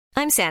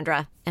I'm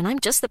Sandra, and I'm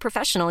just the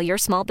professional your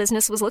small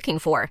business was looking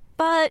for.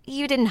 But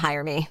you didn't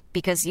hire me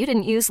because you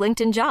didn't use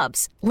LinkedIn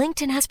Jobs.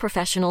 LinkedIn has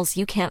professionals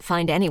you can't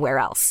find anywhere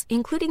else,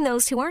 including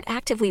those who aren't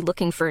actively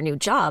looking for a new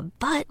job,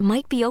 but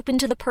might be open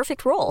to the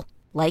perfect role,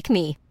 like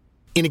me.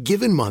 In a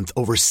given month,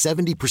 over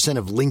 70%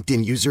 of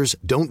LinkedIn users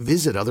don't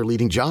visit other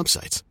leading job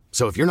sites.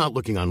 So if you're not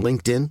looking on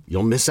LinkedIn,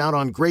 you'll miss out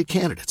on great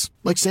candidates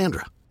like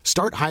Sandra.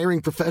 Start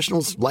hiring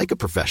professionals like a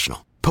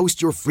professional.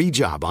 Post your free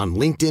job on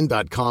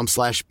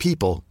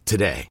linkedin.com/people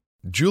today.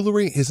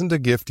 Jewelry isn't a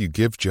gift you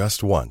give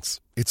just once.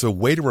 It's a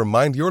way to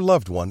remind your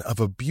loved one of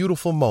a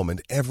beautiful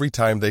moment every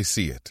time they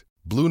see it.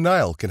 Blue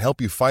Nile can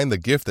help you find the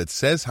gift that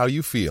says how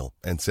you feel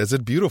and says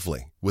it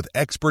beautifully, with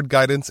expert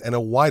guidance and a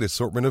wide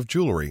assortment of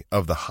jewelry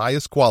of the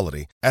highest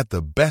quality at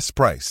the best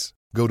price.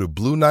 Go to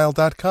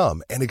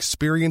BlueNile.com and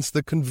experience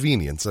the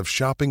convenience of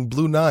shopping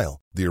Blue Nile,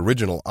 the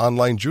original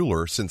online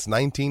jeweler since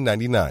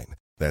 1999.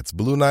 That's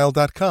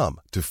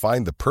BlueNile.com to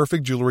find the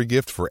perfect jewelry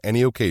gift for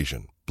any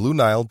occasion.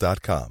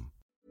 BlueNile.com.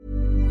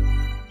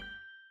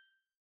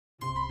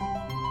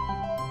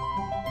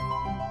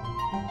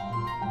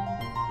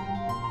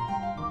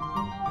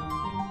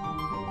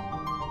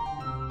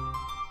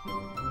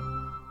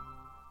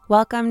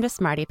 Welcome to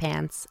Smarty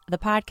Pants, the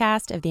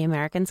podcast of the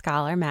American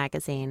Scholar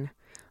magazine.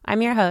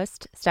 I'm your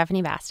host,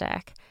 Stephanie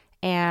Bastek,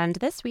 and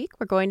this week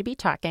we're going to be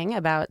talking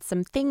about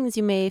some things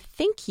you may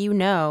think you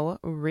know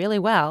really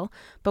well,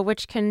 but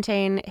which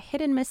contain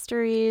hidden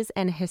mysteries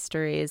and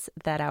histories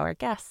that our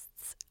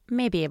guests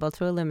may be able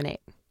to illuminate.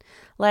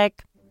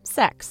 Like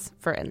sex,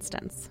 for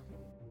instance.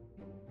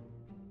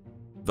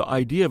 The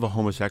idea of a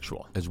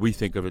homosexual, as we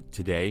think of it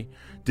today,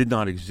 did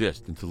not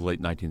exist until the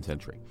late 19th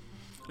century.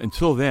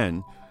 Until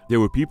then, there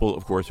were people,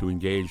 of course, who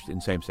engaged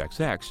in same-sex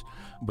sex,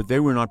 but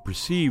they were not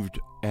perceived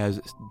as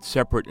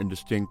separate and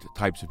distinct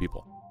types of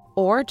people.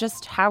 Or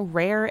just how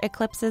rare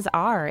eclipses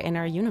are in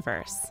our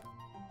universe.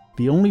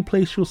 The only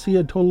place you'll see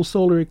a total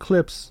solar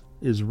eclipse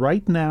is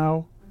right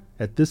now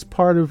at this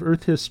part of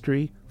Earth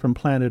history from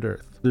planet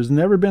Earth. There's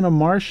never been a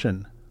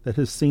Martian that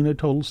has seen a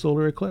total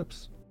solar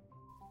eclipse.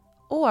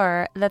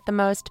 Or that the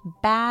most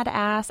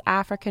badass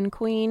African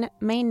queen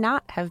may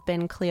not have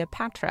been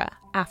Cleopatra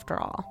after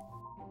all.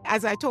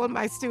 As I told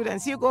my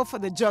students, you go for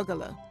the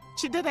juggler.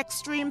 She did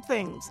extreme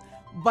things,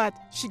 but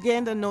she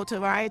gained the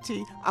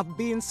notoriety of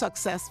being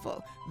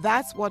successful.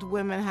 That's what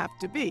women have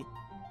to be.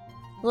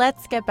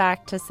 Let's get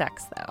back to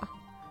sex, though.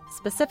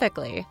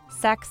 Specifically,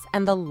 sex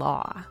and the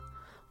law.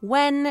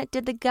 When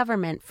did the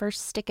government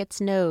first stick its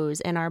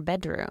nose in our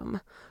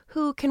bedroom?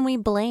 Who can we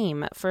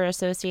blame for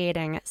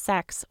associating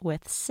sex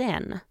with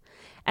sin?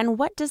 And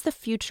what does the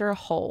future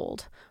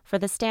hold for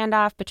the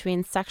standoff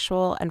between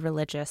sexual and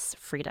religious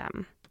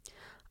freedom?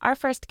 Our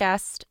first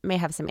guest may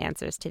have some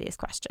answers to these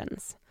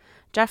questions.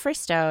 Jeffrey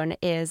Stone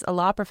is a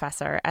law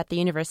professor at the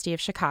University of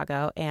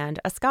Chicago and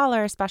a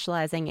scholar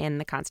specializing in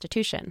the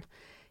Constitution.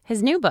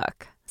 His new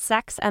book,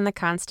 Sex and the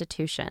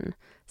Constitution: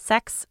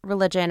 Sex,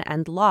 Religion,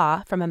 and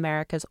Law from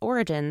America's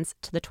Origins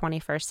to the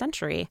 21st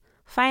Century,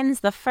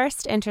 finds the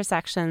first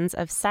intersections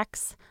of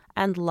sex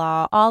and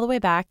law all the way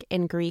back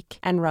in Greek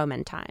and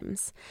Roman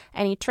times,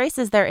 and he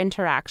traces their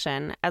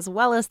interaction, as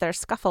well as their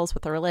scuffles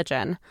with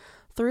religion,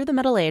 through the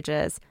Middle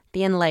Ages,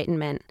 the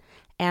Enlightenment,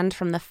 and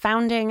from the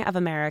founding of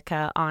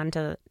America on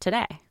to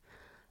today.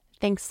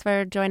 Thanks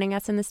for joining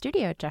us in the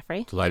studio,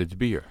 Jeffrey. Delighted to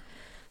be here.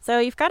 So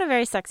you've got a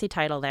very sexy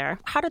title there.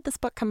 How did this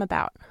book come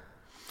about?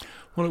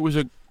 Well, it was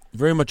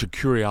very much a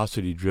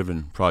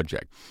curiosity-driven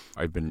project.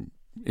 I've been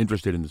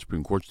interested in the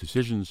Supreme Court's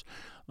decisions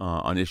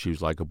on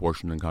issues like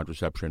abortion and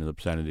contraception and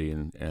obscenity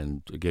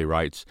and gay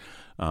rights.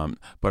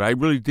 But I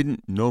really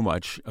didn't know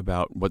much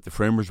about what the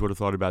framers would have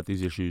thought about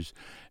these issues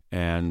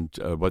and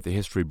what the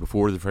history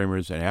before the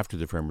framers and after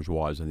the framers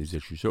was on these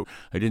issues. So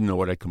I didn't know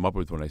what I'd come up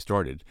with when I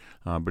started.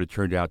 But it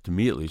turned out, to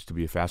me at least, to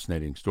be a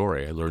fascinating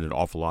story. I learned an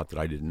awful lot that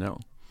I didn't know.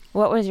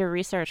 What was your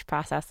research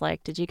process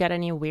like? Did you get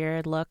any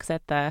weird looks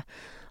at the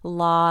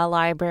law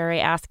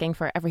library asking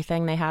for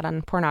everything they had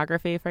on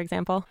pornography, for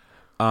example?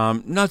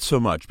 Not so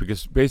much,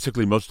 because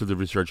basically most of the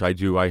research I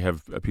do, I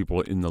have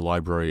people in the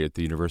library at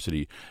the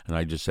university, and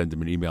I just send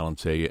them an email and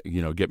say,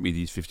 get me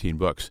these 15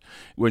 books.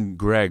 When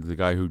Greg, the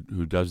guy who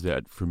does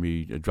that for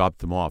me, dropped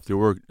them off, there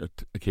were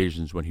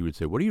occasions when he would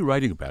say, "What are you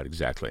writing about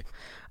exactly?"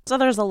 So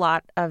there's a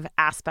lot of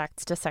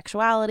aspects to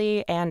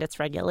sexuality and its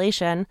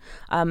regulation,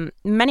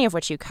 many of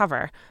which you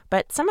cover,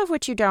 but some of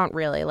which you don't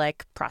really,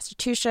 like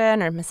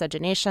prostitution or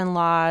miscegenation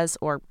laws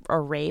or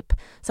rape.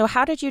 So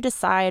how did you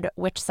decide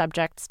which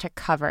subjects to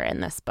cover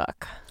in this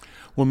book?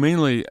 Well,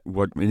 mainly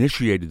what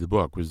initiated the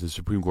book was the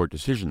Supreme Court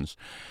decisions.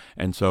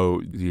 And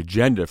so the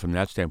agenda from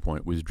that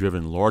standpoint was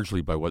driven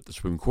largely by what the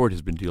Supreme Court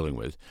has been dealing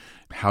with,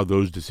 how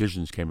those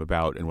decisions came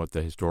about, and what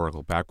the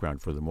historical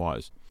background for them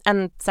was.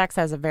 And sex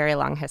has a very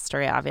long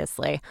history,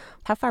 obviously.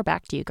 How far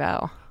back do you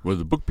go? Well,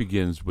 the book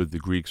begins with the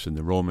Greeks and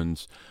the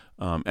Romans.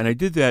 And I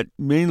did that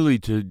mainly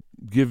to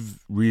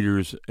give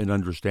readers an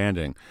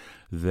understanding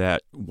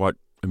that what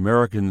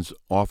Americans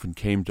often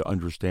came to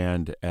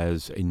understand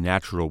as a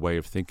natural way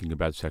of thinking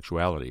about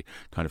sexuality,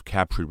 kind of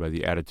captured by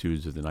the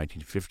attitudes of the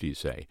 1950s,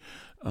 say,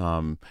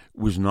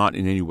 was not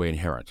in any way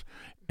inherent.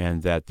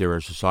 And that there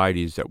are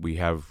societies that we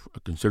have a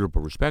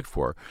considerable respect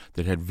for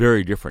that had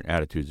very different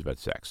attitudes about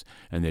sex,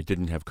 and that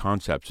didn't have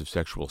concepts of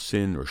sexual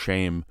sin or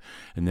shame.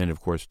 And then, of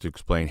course, to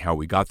explain how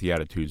we got the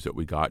attitudes that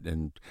we got,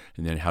 and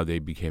then how they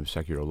became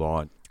secular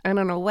law. And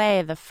in a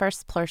way, the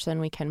first person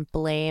we can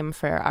blame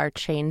for our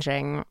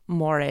changing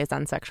mores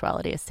on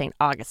sexuality is St.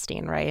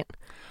 Augustine, right?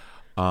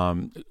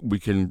 We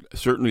can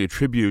certainly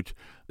attribute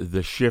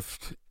the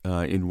shift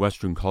in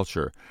Western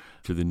culture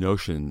to the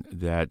notion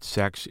that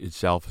sex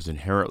itself is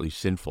inherently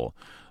sinful,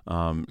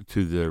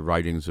 to the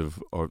writings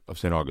of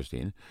St.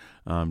 Augustine.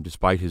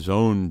 Despite his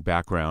own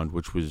background,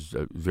 which was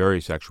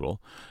very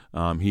sexual,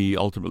 he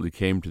ultimately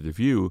came to the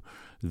view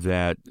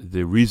that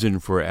the reason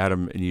for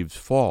Adam and Eve's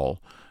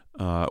fall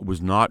was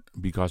not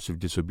because of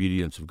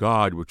disobedience of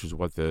God, which is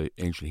what the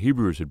ancient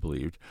Hebrews had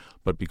believed,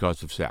 but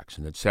because of sex.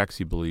 And that sex,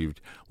 he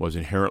believed, was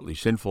inherently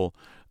sinful,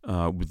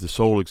 with the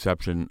sole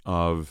exception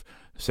of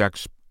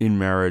sex in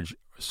marriage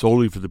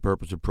solely for the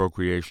purpose of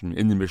procreation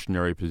in the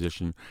missionary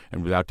position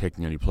and without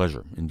taking any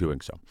pleasure in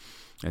doing so.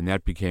 And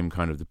that became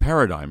kind of the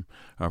paradigm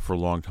for a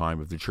long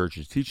time of the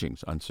church's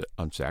teachings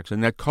on sex.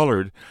 And that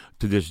colored,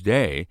 to this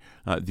day,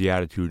 the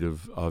attitude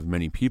of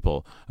many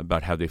people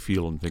about how they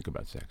feel and think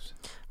about sex.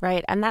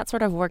 Right. And that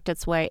sort of worked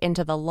its way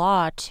into the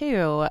law,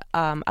 too,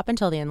 up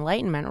until the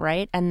Enlightenment,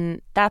 right?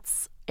 And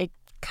that's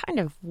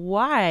kind of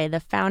why the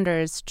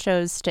founders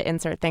chose to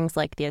insert things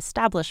like the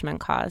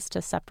Establishment Clause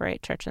to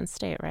separate church and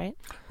state, right?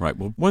 Right.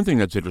 Well, one thing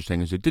that's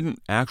interesting is it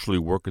didn't actually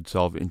work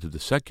itself into the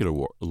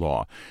secular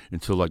law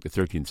until like the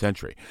 13th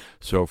century.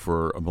 So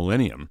for a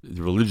millennium,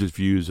 the religious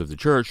views of the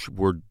church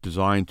were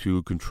designed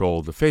to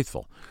control the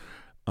faithful.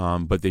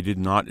 But they did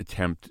not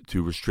attempt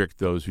to restrict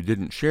those who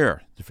didn't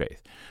share the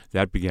faith.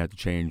 That began to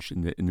change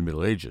in the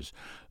Middle Ages.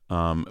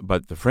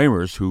 But the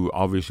framers, who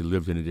obviously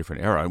lived in a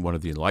different era, one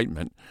of the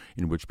Enlightenment,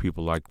 in which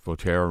people like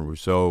Voltaire and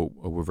Rousseau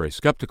were very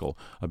skeptical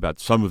about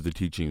some of the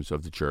teachings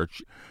of the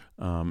church.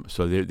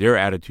 So their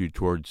attitude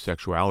towards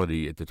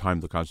sexuality at the time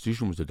the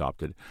Constitution was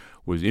adopted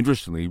was,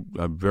 interestingly,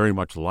 very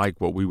much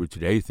like what we would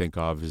today think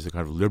of as a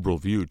kind of liberal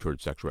view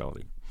towards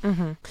sexuality.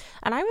 Mm-hmm.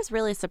 And I was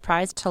really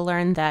surprised to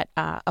learn that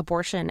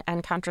abortion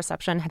and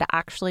contraception had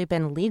actually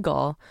been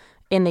legal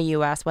in the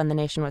U.S. when the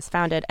nation was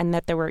founded, and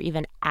that there were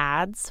even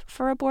ads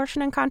for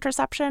abortion and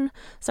contraception.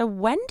 So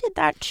when did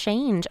that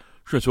change?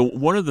 Sure. So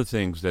one of the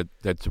things that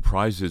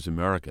surprises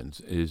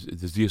Americans is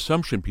the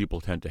assumption people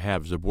tend to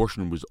have is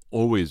abortion was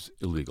always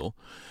illegal,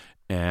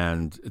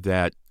 and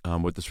that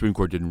what the Supreme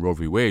Court did in Roe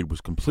v. Wade was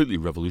completely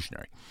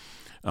revolutionary.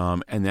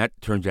 And that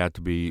turns out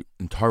to be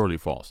entirely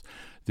false.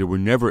 There were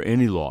never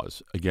any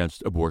laws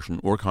against abortion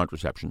or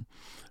contraception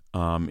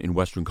in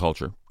Western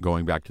culture,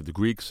 going back to the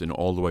Greeks and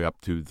all the way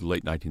up to the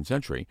late 19th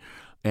century.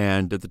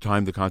 And at the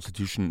time the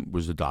Constitution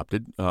was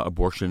adopted,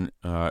 abortion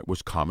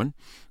was common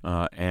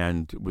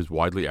and was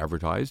widely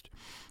advertised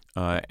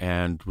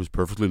and was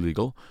perfectly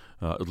legal,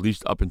 at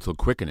least up until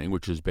quickening,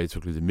 which is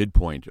basically the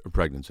midpoint of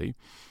pregnancy.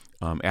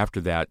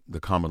 After that,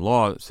 the common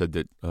law said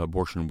that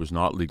abortion was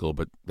not legal,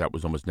 but that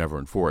was almost never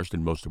enforced,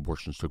 and most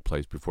abortions took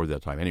place before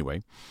that time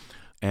anyway.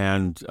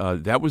 And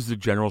that was the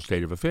general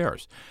state of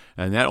affairs.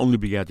 And that only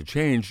began to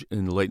change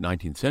in the late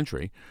 19th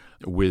century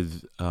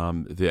with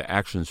the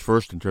actions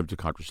first in terms of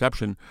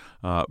contraception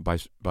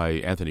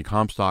by Anthony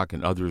Comstock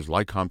and others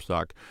like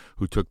Comstock,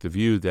 who took the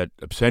view that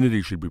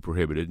obscenity should be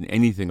prohibited and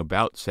anything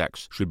about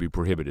sex should be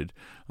prohibited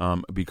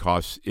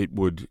because it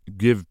would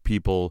give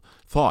people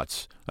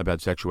thoughts about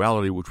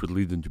sexuality which would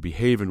lead them to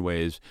behave in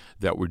ways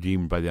that were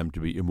deemed by them to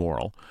be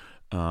immoral.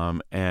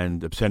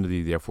 And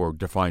obscenity, therefore,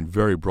 defined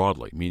very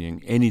broadly,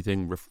 meaning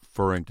anything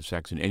referring to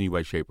sex in any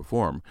way, shape, or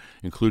form,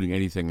 including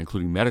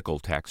medical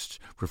texts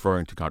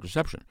referring to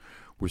contraception,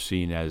 were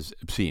seen as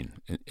obscene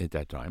at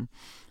that time.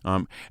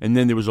 And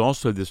then there was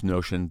also this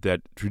notion that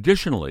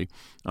traditionally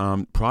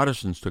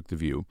Protestants took the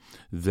view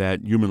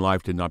that human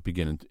life did not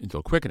begin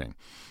until quickening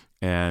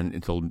and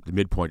until the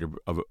midpoint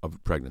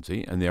of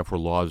pregnancy, and therefore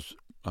laws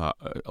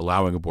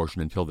allowing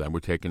abortion until then were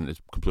taken as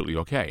completely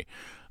okay.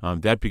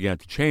 That began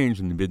to change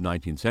in the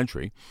mid-19th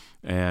century,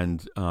 and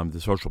the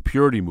social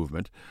purity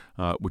movement,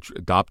 which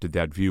adopted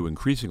that view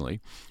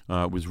increasingly,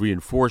 was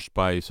reinforced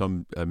by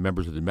some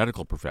members of the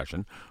medical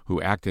profession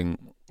who,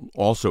 acting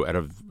also out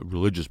of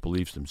religious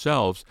beliefs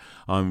themselves,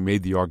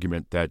 made the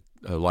argument that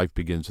life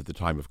begins at the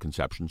time of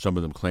conception, some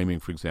of them claiming,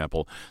 for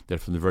example, that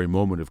from the very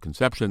moment of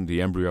conception,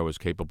 the embryo is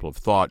capable of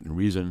thought and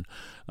reason,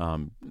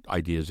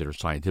 ideas that are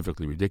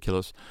scientifically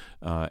ridiculous.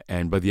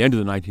 And by the end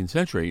of the 19th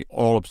century,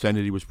 all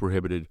obscenity was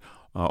prohibited,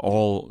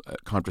 all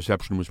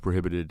contraception was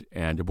prohibited,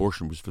 and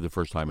abortion was, for the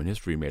first time in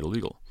history, made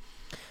illegal.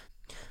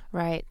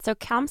 Right. So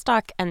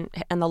Comstock and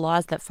the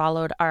laws that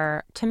followed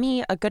are, to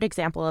me, a good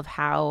example of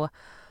how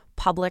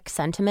public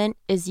sentiment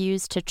is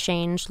used to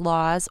change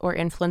laws or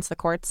influence the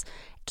courts.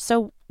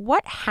 So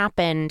what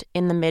happened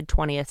in the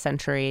mid-20th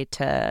century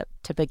to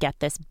beget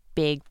this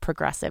big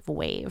progressive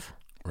wave?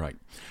 Right.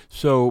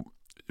 So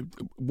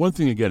one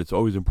thing, again, it's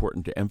always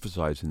important to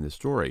emphasize in this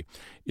story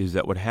is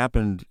that what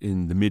happened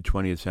in the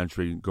mid-20th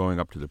century going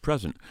up to the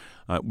present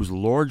was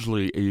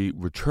largely a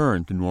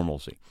return to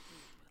normalcy.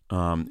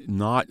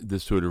 Not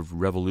this sort of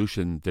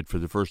revolution that for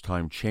the first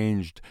time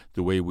changed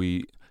the way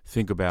we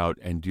think about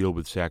and deal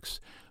with sex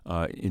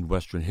in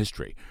Western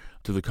history.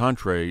 To the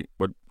contrary,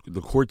 what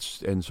the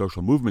courts and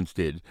social movements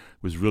did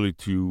was really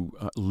to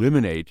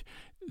eliminate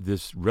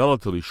this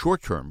relatively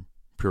short-term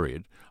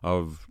period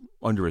of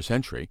under a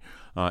century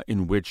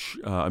in which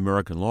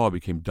American law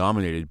became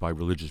dominated by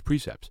religious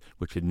precepts,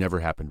 which had never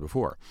happened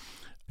before.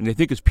 And I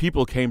think as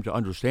people came to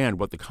understand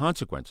what the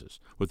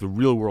consequences, what the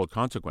real-world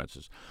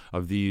consequences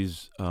of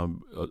these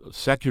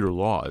secular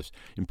laws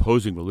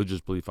imposing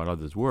religious belief on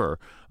others were,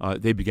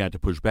 they began to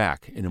push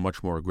back in a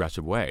much more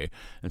aggressive way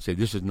and say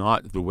this is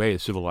not the way a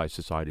civilized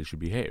society should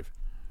behave.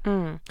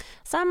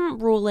 Some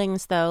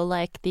rulings, though,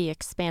 like the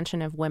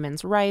expansion of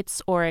women's rights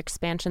or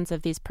expansions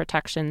of these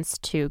protections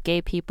to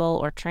gay people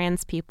or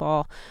trans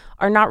people,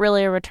 are not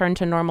really a return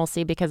to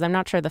normalcy because I'm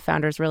not sure the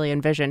founders really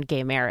envisioned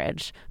gay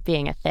marriage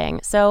being a thing.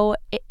 So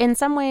in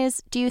some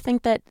ways, do you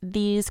think that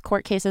these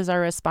court cases are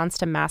a response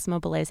to mass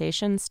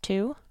mobilizations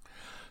too?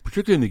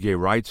 Particularly in the gay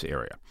rights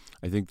area,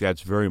 I think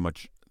that's very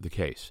much the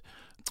case.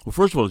 Well,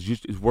 first of all,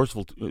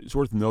 it's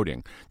worth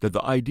noting that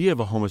the idea of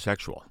a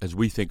homosexual, as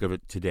we think of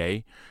it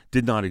today,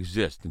 did not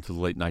exist until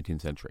the late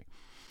 19th century.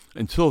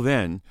 Until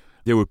then,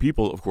 there were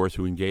people, of course,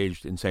 who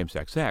engaged in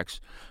same-sex sex,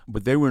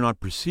 but they were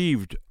not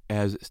perceived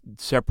as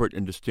separate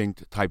and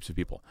distinct types of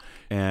people.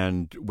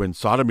 And when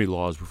sodomy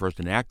laws were first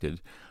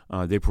enacted,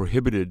 they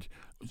prohibited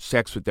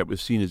sex that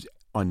was seen as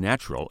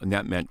unnatural, and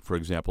that meant, for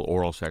example,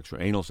 oral sex or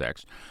anal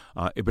sex,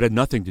 but had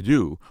nothing to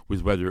do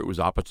with whether it was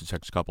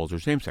opposite-sex couples or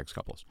same-sex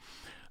couples.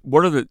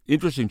 One of the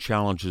interesting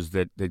challenges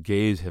that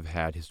gays have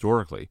had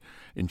historically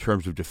in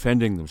terms of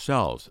defending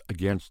themselves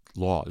against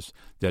laws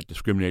that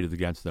discriminated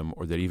against them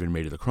or that even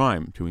made it a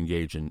crime to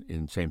engage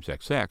in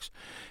same-sex sex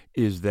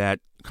is that,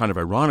 kind of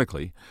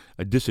ironically,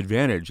 a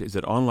disadvantage is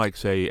that unlike,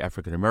 say,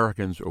 African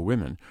Americans or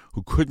women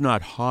who could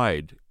not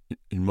hide,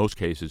 in most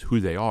cases, who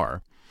they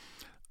are,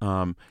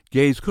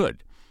 gays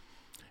could.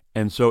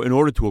 And so in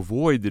order to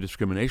avoid the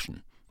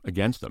discrimination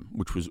against them,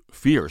 which was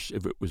fierce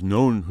if it was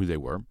known who they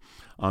were,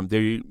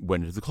 they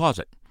went into the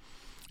closet.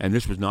 And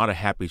this was not a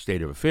happy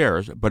state of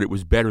affairs, but it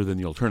was better than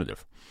the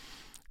alternative.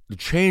 The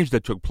change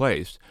that took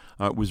place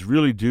was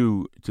really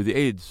due to the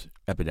AIDS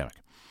epidemic.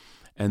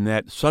 And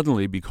that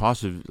suddenly,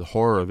 because of the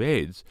horror of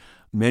AIDS,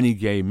 many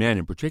gay men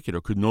in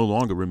particular could no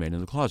longer remain in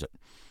the closet.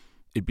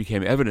 It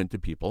became evident to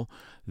people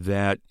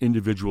that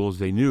individuals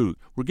they knew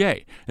were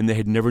gay, and they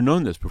had never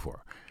known this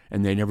before.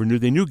 And they never knew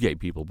they knew gay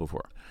people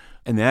before.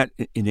 And that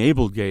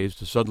enabled gays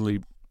to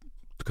suddenly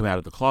come out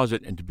of the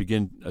closet and to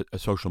begin a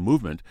social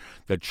movement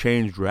that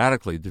changed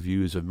radically the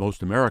views of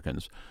most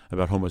Americans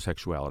about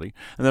homosexuality.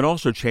 And that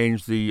also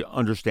changed the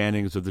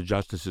understandings of the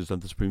justices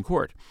of the Supreme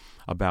Court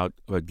about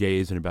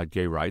gays and about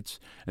gay rights.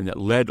 And that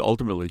led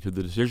ultimately to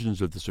the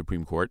decisions of the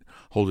Supreme Court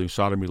holding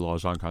sodomy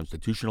laws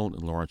unconstitutional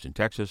in Lawrence in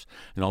Texas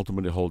and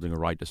ultimately holding a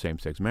right to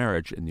same-sex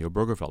marriage in the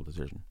Obergefell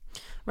decision.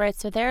 Right.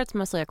 So there it's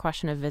mostly a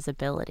question of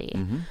visibility.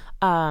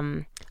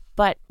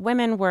 But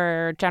women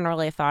were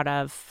generally thought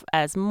of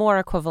as more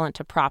equivalent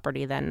to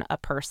property than a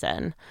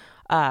person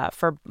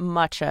for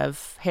much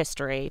of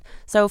history.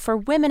 So for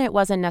women, it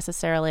wasn't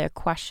necessarily a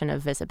question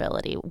of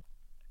visibility.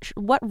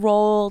 What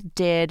role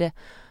did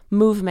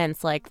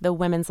movements like the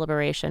women's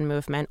liberation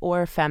movement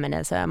or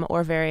feminism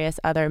or various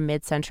other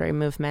mid-century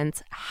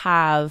movements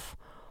have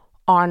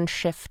on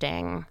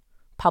shifting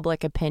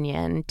public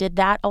opinion? Did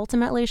that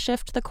ultimately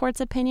shift the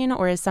court's opinion,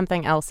 or is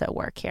something else at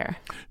work here?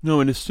 No,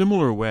 in a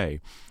similar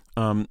way.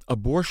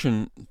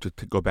 Abortion,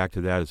 to go back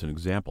to that as an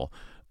example,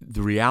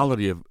 the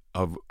reality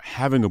of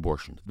having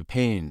abortion, the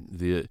pain,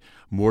 the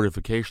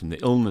mortification, the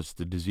illness,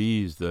 the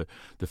disease, the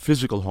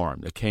physical harm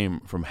that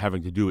came from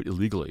having to do it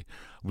illegally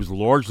was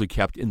largely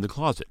kept in the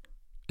closet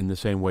in the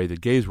same way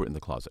that gays were in the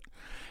closet.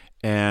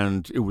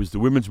 And it was the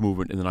women's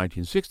movement in the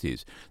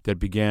 1960s that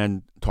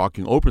began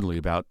talking openly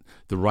about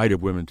the right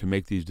of women to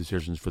make these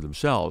decisions for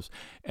themselves.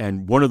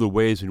 And one of the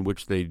ways in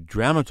which they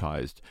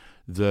dramatized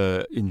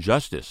the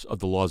injustice of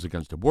the laws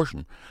against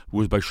abortion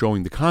was by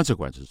showing the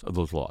consequences of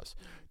those laws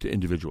to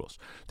individuals.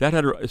 That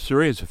had a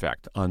serious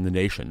effect on the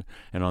nation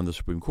and on the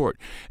Supreme Court.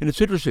 And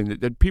it's interesting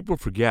that people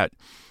forget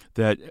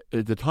that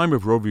at the time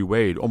of Roe v.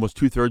 Wade, almost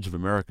two-thirds of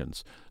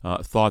Americans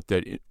thought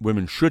that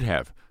women should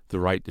have the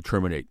right to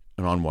terminate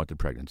an unwanted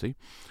pregnancy,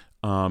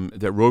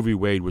 that Roe v.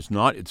 Wade was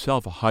not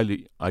itself a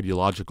highly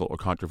ideological or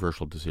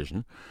controversial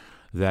decision,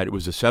 that it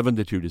was a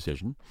 7-2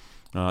 decision,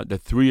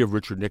 that 3 of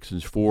Richard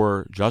Nixon's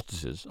 4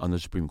 justices on the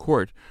Supreme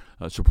Court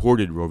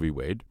supported Roe v.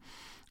 Wade,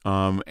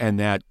 and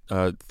that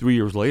 3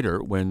 years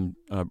later, when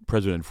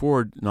President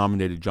Ford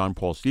nominated John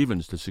Paul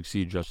Stevens to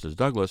succeed Justice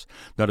Douglas,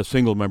 not a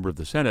single member of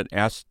the Senate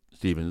asked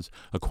Stevens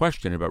a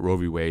question about Roe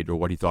v. Wade or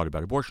what he thought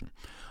about abortion.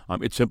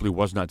 It simply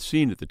was not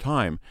seen at the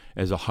time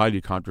as a highly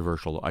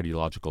controversial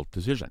ideological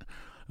decision.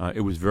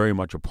 It was very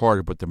much a part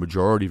of what the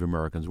majority of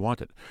Americans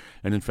wanted.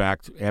 And in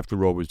fact, after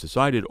Roe was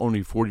decided,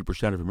 only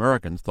 40% of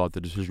Americans thought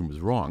the decision was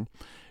wrong.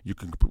 You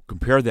can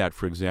compare that,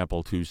 for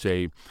example, to,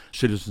 say,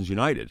 Citizens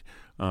United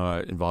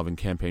involving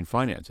campaign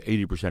finance.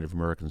 80% of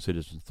American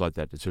citizens thought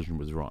that decision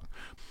was wrong.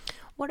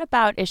 What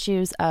about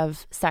issues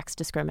of sex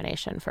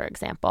discrimination, for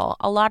example?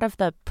 A lot of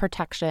the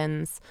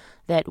protections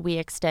that we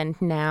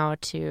extend now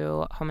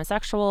to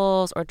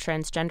homosexuals or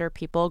transgender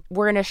people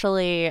were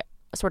initially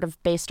sort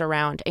of based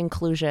around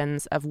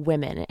inclusions of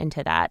women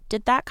into that.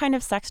 Did that kind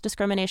of sex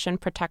discrimination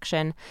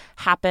protection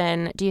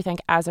happen, do you think,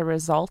 as a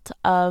result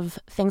of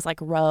things like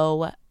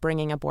Roe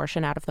bringing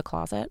abortion out of the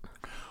closet?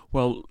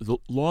 Well, the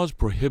laws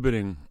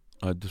prohibiting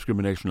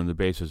discrimination on the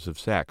basis of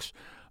sex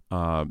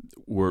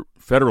were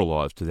federal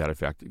laws to that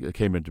effect. It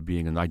came into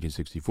being in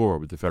 1964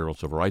 with the Federal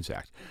Civil Rights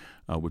Act,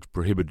 which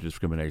prohibited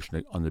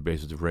discrimination on the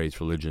basis of race,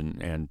 religion,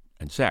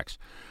 and sex.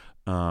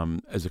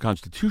 As a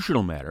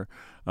constitutional matter,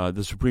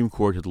 the Supreme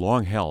Court had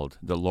long held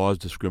that laws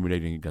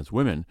discriminating against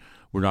women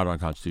were not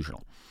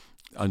unconstitutional.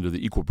 Under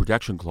the Equal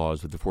Protection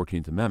Clause of the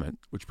 14th Amendment,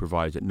 which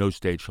provides that no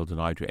state shall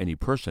deny to any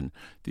person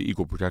the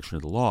equal protection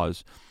of the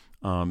laws,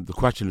 the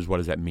question is, what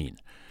does that mean?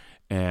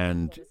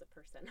 And what is a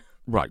person?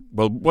 Right.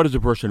 Well, what is a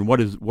person?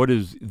 What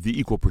is the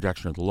equal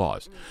protection of the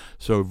laws?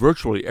 So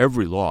virtually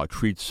every law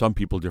treats some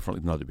people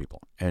differently than other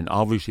people. And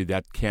obviously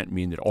that can't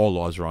mean that all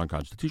laws are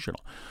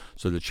unconstitutional.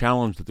 So the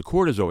challenge that the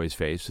court has always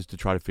faced is to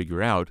try to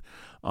figure out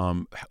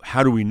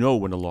how do we know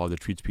when a law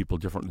that treats people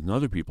differently than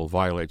other people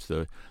violates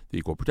the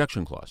Equal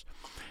Protection Clause.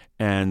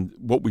 And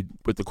what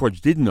the courts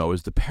did know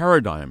is the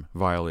paradigm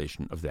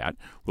violation of that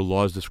were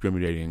laws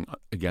discriminating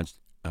against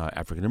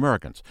African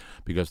Americans,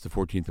 because the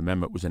 14th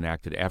Amendment was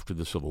enacted after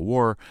the Civil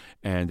War,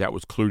 and that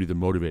was clearly the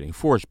motivating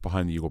force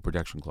behind the Equal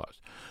Protection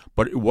Clause.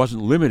 But it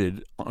wasn't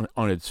limited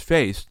on its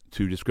face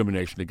to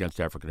discrimination against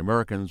African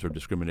Americans or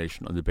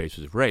discrimination on the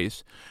basis of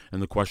race.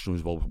 And the question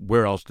was, well,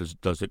 where else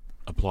does it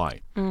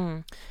apply?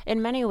 In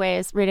many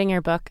ways, reading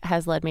your book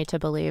has led me to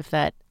believe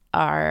that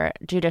our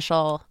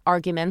judicial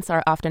arguments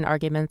are often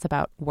arguments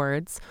about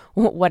words.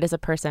 What is a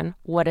person?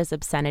 What is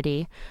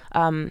obscenity?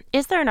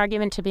 Is there an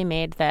argument to be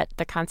made that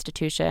the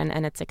Constitution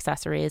and its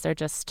accessories are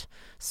just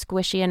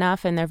squishy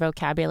enough in their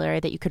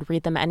vocabulary that you could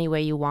read them any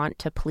way you want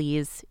to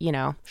please,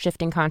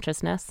 shifting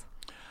consciousness?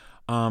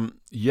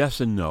 Yes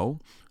and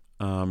no.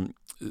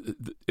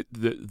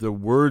 The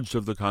words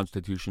of the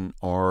Constitution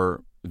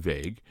are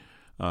vague.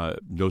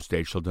 No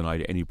state shall deny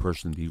to any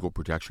person the equal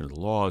protection of the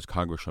laws.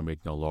 Congress shall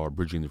make no law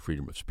abridging the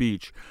freedom of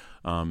speech.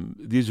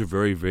 These are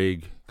very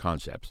vague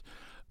concepts.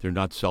 They're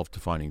not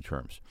self-defining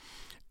terms.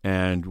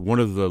 And one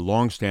of the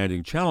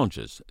long-standing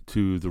challenges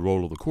to the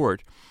role of the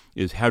court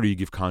is, how do you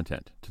give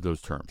content to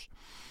those terms?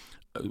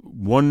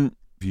 One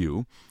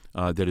view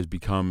that has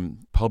become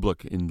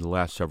public in the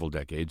last several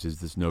decades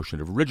is this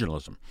notion of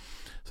originalism.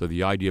 So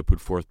the idea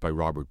put forth by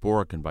Robert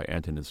Bork and by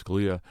Antonin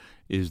Scalia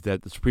is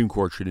that the Supreme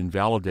Court should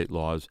invalidate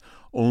laws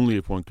only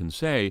if one can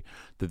say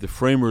that the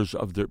framers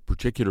of the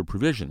particular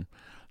provision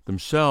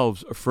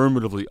themselves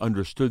affirmatively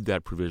understood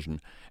that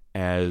provision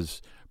as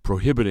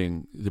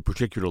prohibiting the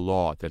particular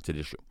law that's at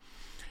issue.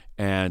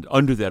 And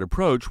under that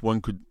approach,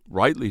 one could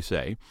rightly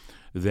say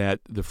that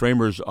the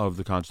framers of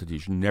the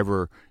Constitution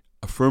never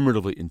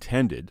affirmatively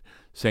intended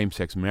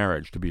same-sex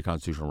marriage to be a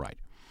constitutional right,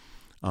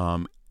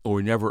 or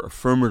never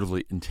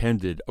affirmatively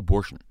intended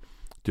abortion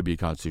to be a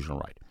constitutional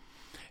right.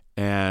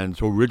 And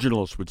so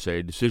originalists would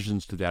say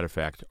decisions to that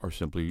effect are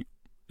simply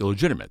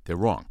illegitimate. They're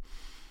wrong.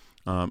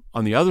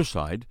 On the other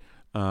side,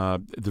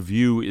 the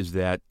view is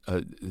that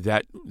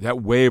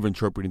that way of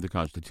interpreting the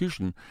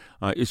Constitution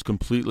is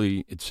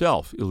completely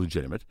itself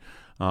illegitimate,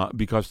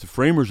 because the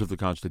framers of the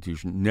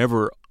Constitution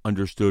never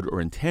understood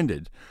or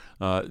intended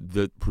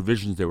the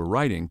provisions they were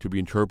writing to be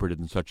interpreted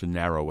in such a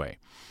narrow way.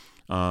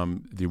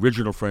 The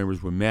original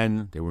framers were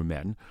men. They were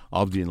men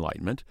of the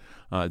Enlightenment.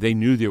 They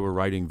knew they were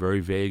writing very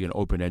vague and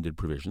open-ended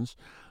provisions.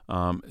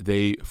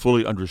 They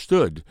fully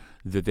understood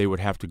that they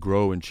would have to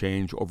grow and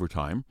change over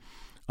time.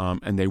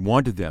 And they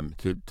wanted them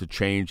to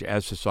change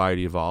as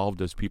society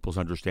evolved, as people's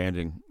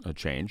understanding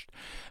changed.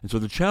 And so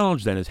the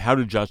challenge then is, how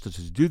do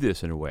justices do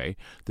this in a way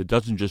that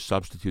doesn't just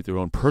substitute their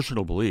own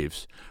personal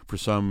beliefs for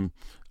some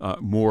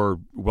more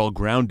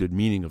well-grounded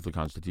meaning of the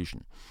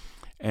Constitution?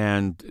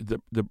 And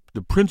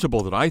the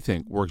principle that I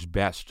think works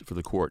best for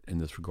the court in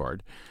this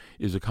regard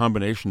is a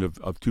combination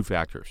of two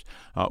factors.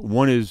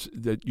 One is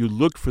that you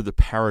look for the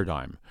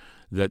paradigm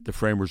that the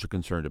framers are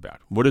concerned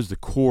about. What is the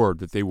core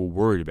that they were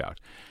worried about?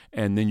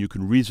 And then you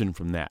can reason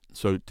from that.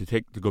 So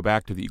to go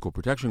back to the Equal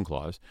Protection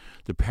Clause,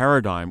 the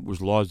paradigm was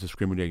laws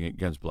discriminating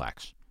against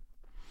blacks.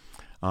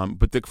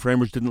 But the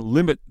framers didn't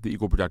limit the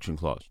Equal Protection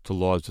Clause to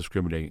laws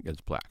discriminating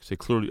against blacks. They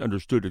clearly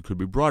understood it could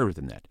be broader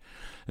than that.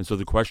 And so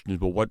the question is,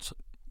 well,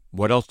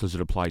 what else does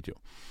it apply to?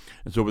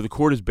 And so what the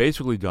court has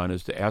basically done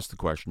is to ask the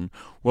question,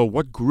 well,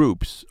 what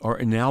groups are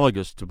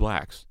analogous to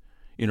blacks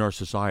in our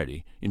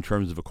society in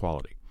terms of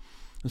equality?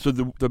 And so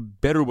the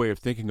better way of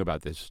thinking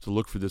about this is to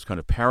look for this kind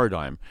of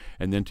paradigm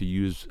and then to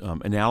use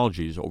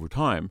analogies over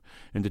time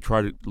and to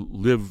try to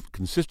live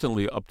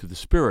consistently up to the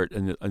spirit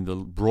and the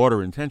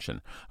broader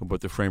intention of what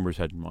the framers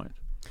had in mind.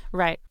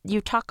 Right. You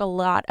talk a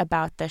lot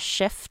about the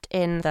shift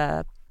in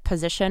the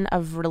position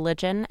of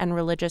religion and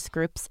religious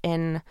groups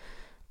in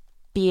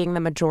being the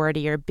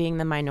majority or being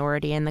the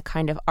minority and the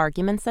kind of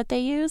arguments that they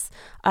use.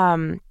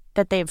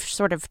 That they've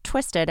sort of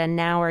twisted and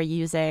now are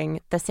using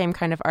the same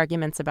kind of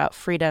arguments about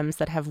freedoms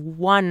that have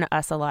won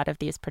us a lot of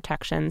these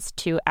protections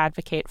to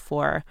advocate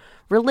for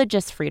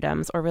religious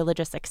freedoms or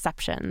religious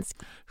exceptions.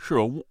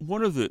 Sure.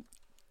 One of the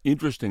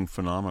interesting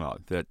phenomena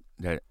that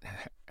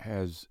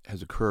has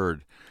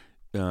occurred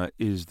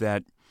is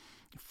that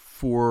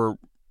for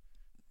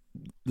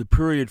the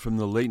period from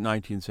the late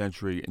 19th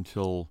century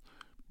until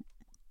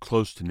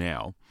close to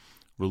now,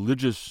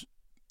 religious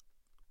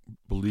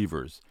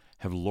believers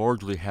have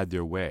largely had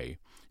their way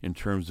in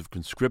terms of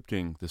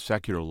conscripting the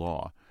secular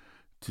law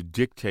to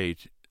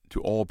dictate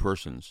to all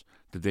persons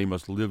that they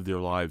must live their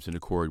lives in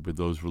accord with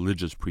those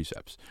religious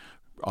precepts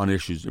on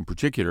issues in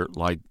particular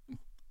like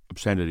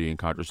obscenity and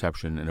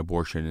contraception and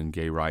abortion and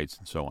gay rights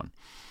and so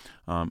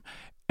on.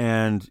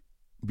 And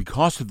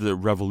because of the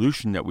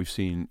revolution that we've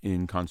seen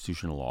in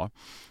constitutional law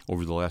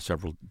over the last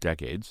several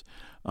decades,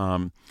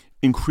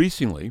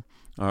 increasingly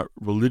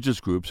religious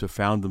groups have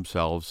found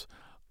themselves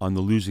on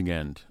the losing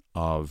end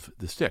of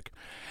the stick.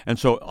 And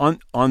so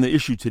on the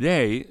issue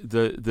today,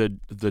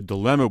 the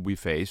dilemma we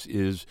face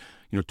is,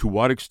 to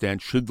what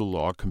extent should the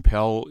law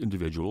compel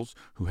individuals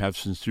who have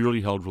sincerely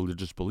held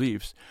religious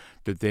beliefs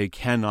that they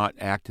cannot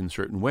act in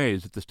certain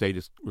ways that the state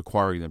is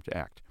requiring them to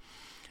act?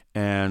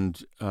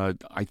 And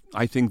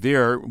I think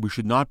there we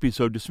should not be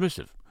so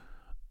dismissive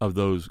of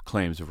those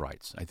claims of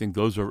rights. I think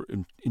those are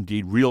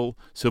indeed real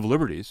civil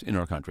liberties in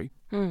our country.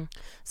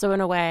 So in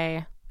a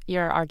way,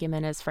 your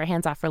argument is for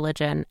hands-off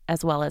religion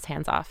as well as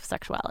hands-off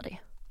sexuality.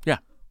 Yeah,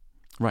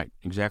 right,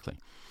 exactly.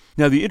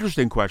 Now, the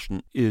interesting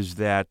question is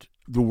that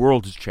the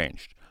world has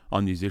changed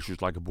on these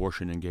issues like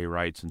abortion and gay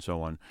rights and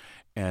so on,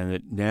 and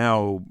that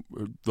now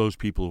those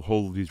people who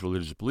hold these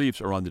religious beliefs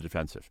are on the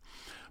defensive.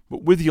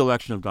 But with the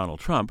election of Donald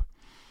Trump,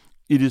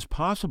 it is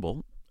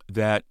possible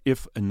that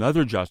if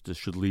another justice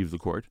should leave the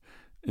court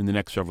in the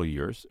next several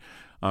years,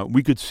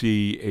 we could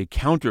see a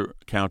counter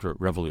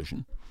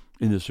revolution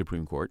in the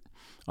Supreme Court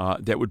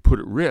that would put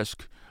at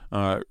risk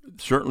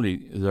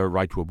certainly the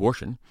right to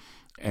abortion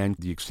and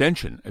the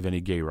extension of any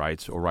gay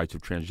rights or rights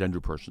of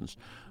transgender persons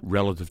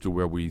relative to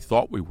where we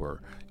thought we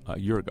were a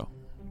year ago.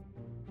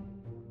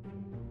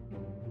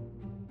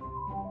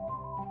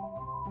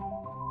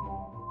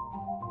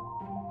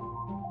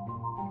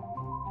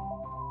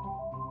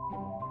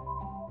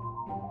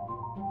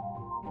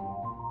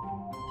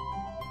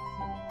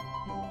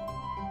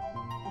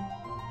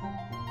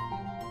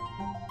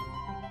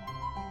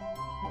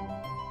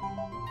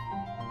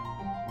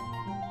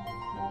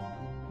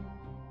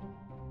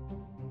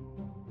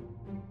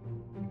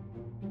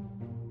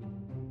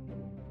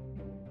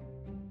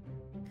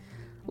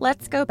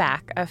 Let's go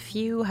back a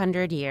few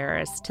hundred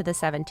years to the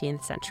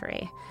 17th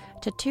century,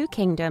 to two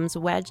kingdoms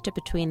wedged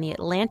between the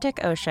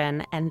Atlantic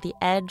Ocean and the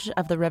edge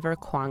of the river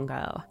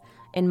Congo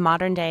in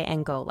modern-day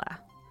Angola,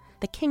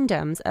 the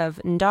kingdoms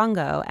of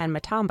Ndongo and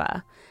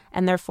Matamba,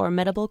 and their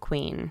formidable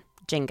queen,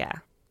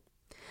 Jinga.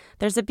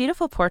 There's a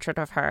beautiful portrait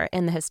of her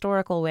in the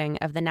historical wing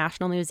of the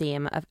National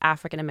Museum of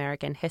African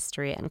American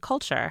History and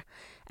Culture,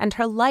 and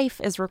her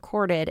life is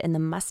recorded in the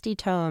musty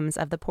tomes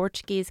of the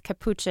Portuguese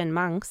Capuchin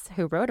monks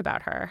who wrote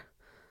about her.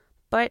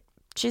 But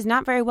she's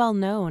not very well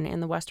known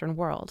in the Western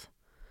world.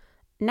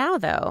 Now,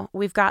 though,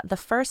 we've got the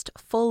first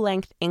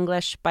full-length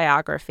English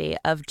biography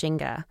of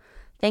Jinga,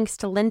 thanks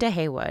to Linda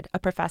Haywood, a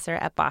professor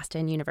at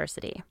Boston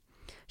University.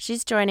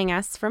 She's joining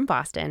us from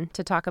Boston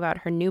to talk about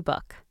her new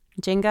book,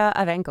 Jinga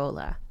of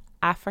Angola,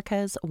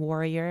 Africa's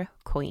Warrior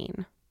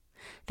Queen.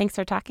 Thanks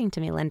for talking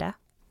to me, Linda.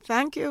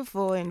 Thank you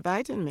for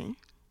inviting me.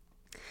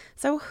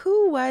 So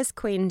who was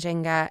Queen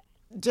Jinga?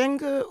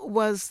 Jinga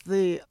was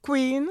the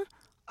queen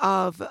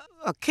of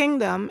a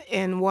kingdom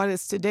in what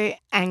is today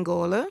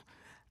Angola,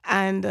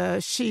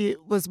 and she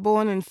was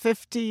born in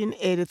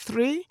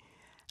 1583,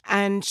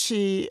 and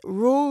she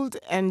ruled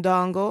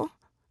Ndongo,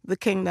 the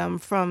kingdom,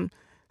 from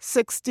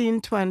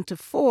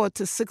 1624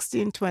 to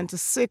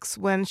 1626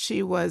 when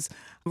she was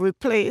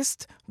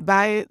replaced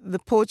by the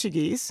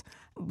Portuguese,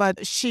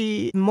 but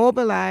she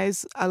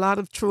mobilized a lot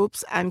of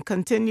troops and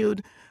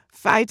continued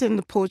fighting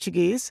the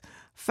Portuguese,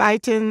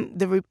 fighting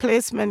the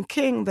replacement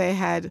king they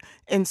had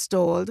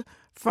installed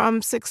from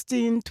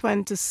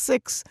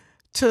 1626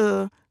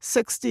 to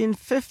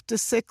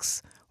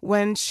 1656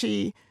 when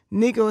she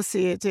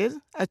negotiated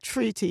a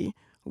treaty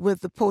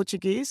with the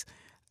Portuguese.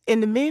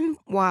 In the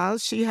meanwhile,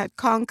 she had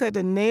conquered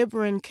a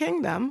neighboring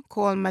kingdom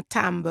called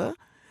Matamba,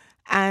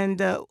 and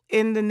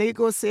in the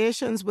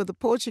negotiations with the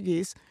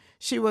Portuguese,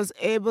 she was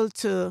able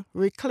to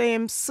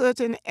reclaim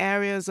certain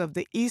areas of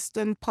the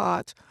eastern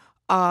part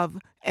of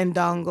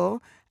Ndongo,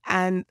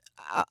 and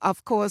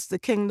of course the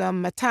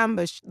kingdom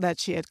Matamba that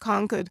she had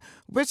conquered,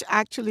 which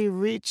actually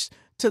reached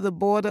to the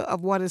border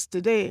of what is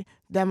today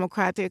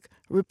Democratic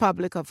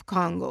Republic of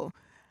Congo.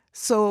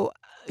 So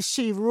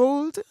she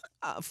ruled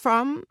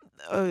from,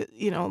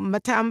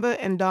 Matamba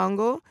and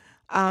Ndongo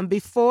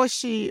before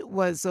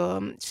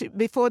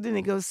before the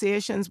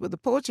negotiations with the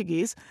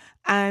Portuguese,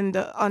 and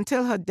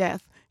until her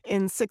death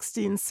in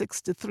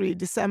 1663,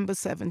 December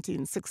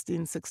 17,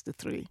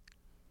 1663.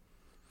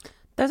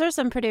 Those are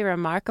some pretty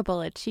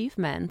remarkable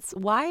achievements.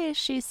 Why is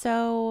she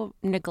so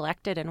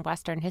neglected in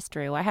Western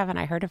history? Why haven't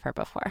I heard of her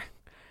before?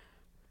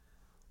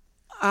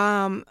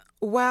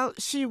 Well,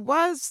 she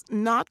was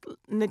not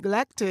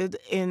neglected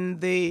in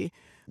the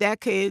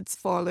decades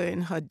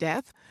following her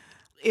death.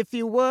 If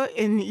you were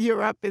in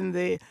Europe in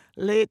the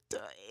late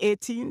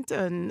 18th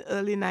and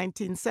early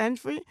 19th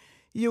century,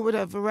 you would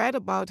have read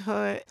about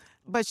her,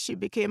 but she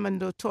became a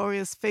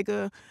notorious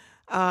figure,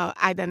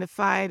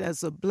 identified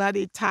as a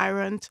bloody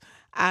tyrant,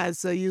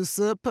 as a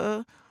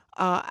usurper,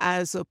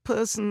 as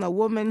a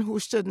woman who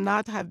should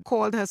not have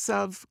called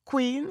herself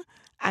queen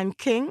and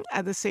king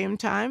at the same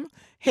time.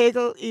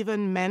 Hegel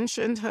even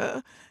mentioned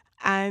her,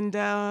 and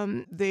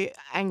the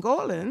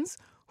Angolans,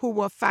 who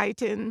were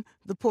fighting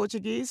the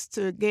Portuguese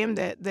to gain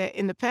their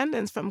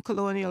independence from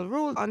colonial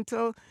rule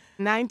until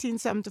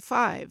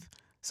 1975.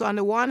 So on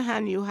the one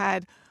hand, you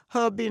had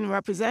her being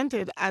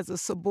represented as a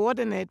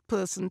subordinate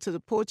person to the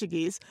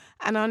Portuguese,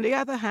 and on the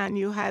other hand,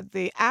 you had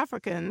the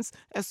Africans,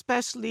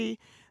 especially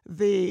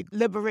the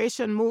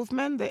liberation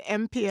movement, the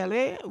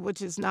MPLA,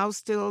 which is now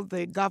still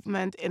the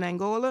government in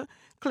Angola,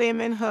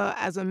 claiming her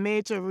as a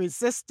major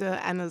resistor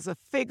and as a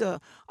figure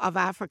of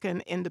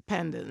African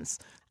independence.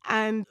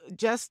 And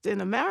just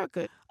in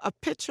America, a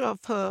picture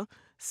of her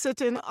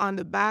sitting on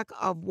the back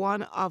of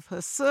one of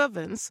her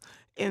servants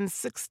in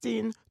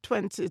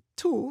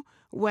 1622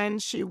 when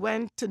she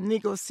went to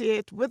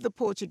negotiate with the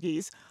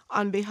Portuguese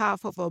on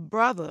behalf of her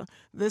brother.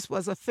 This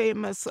was a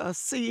famous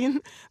scene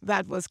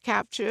that was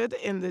captured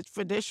in the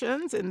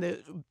traditions, in the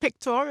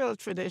pictorial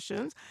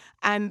traditions,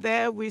 and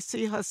there we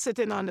see her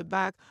sitting on the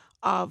back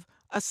of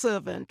a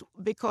servant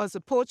because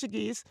the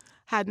Portuguese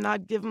had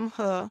not given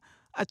her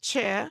a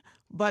chair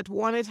but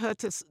wanted her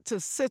to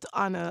sit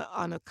on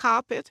a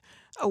carpet,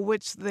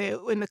 which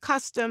in the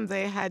custom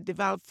they had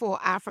developed for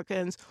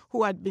Africans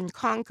who had been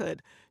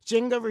conquered.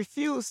 Jinga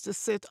refused to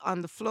sit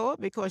on the floor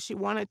because she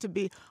wanted to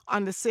be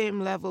on the same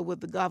level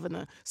with the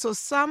governor. So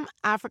some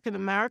African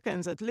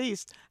Americans, at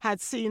least, had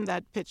seen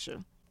that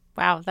picture.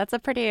 Wow, that's a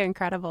pretty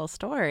incredible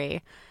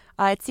story.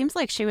 It seems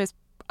like she was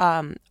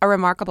a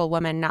remarkable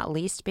woman, not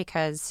least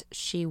because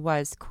she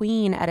was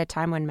queen at a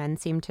time when men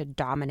seemed to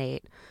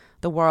dominate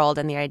the world,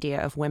 and the idea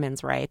of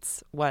women's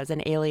rights was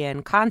an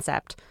alien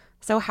concept.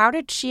 So how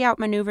did she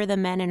outmaneuver the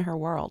men in her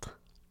world?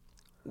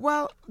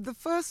 Well, the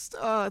first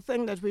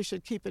thing that we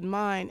should keep in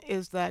mind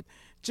is that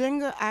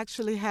Jinga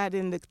actually had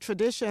in the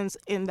traditions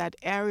in that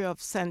area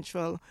of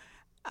Central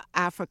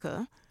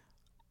Africa,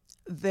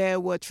 there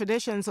were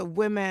traditions of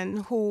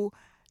women who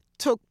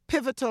took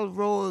pivotal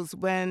roles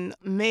when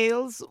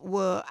males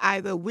were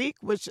either weak,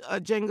 which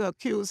Jinga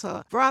accused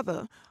her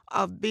brother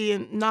of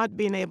not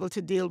being able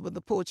to deal with the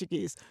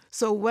Portuguese.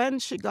 So when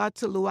she got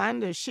to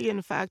Luanda, she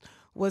in fact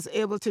was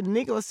able to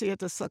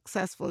negotiate a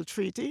successful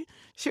treaty.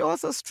 She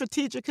also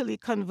strategically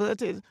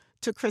converted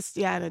to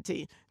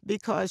Christianity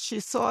because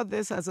she saw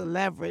this as a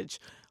leverage.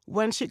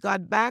 When she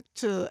got back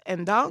to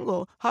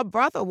Ndongo, her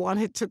brother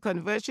wanted to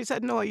convert. She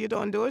said, no, you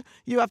don't do it.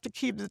 You have to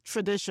keep the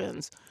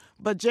traditions.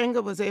 But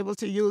Jinga was able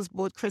to use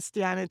both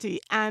Christianity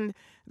and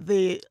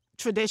the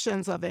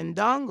traditions of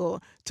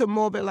Ndongo to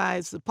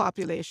mobilize the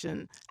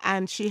population.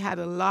 And she had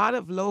a lot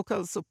of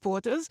local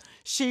supporters.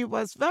 She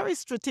was very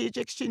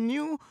strategic. She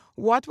knew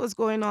what was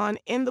going on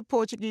in the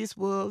Portuguese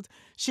world.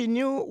 She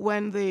knew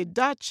when the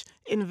Dutch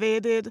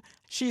invaded,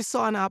 she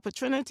saw an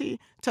opportunity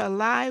to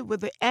ally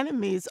with the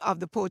enemies of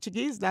the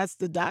Portuguese, that's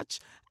the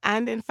Dutch.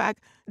 And in fact,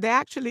 they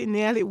actually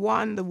nearly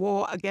won the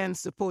war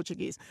against the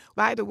Portuguese.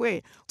 By the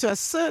way, to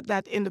assert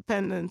that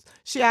independence,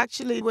 she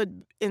actually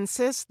would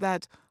insist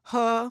that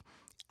her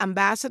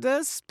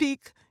ambassadors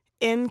speak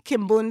in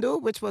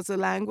Kimbundu, which was the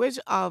language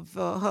of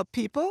her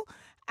people,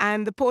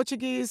 and the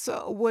Portuguese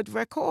would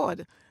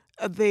record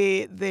her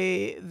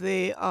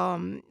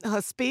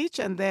speech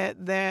and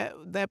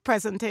their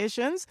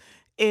presentations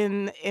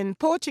in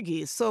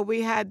Portuguese. So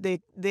we had the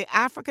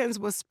Africans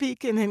were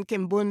speaking in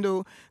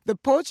Kimbundu. The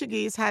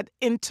Portuguese had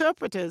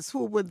interpreters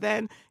who would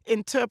then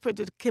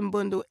interpret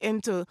Kimbundu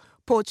into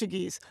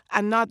Portuguese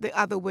and not the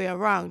other way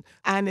around.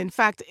 And in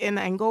fact, in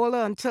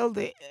Angola, until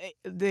the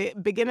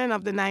beginning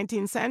of the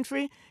 19th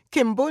century,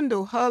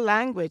 Kimbundu, her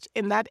language,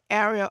 in that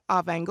area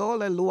of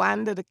Angola,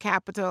 Luanda, the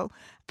capital,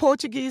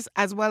 Portuguese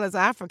as well as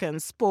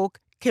Africans spoke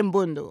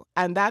Kimbundu.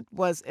 And that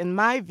was, in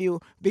my view,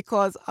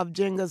 because of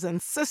Jinga's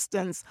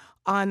insistence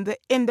on the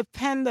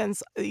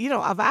independence,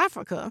 of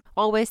Africa.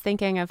 Always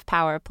thinking of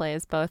power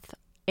plays, both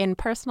in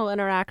personal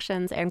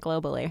interactions and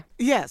globally.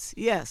 Yes.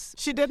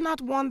 She did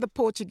not want the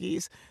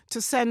Portuguese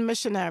to send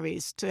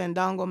missionaries to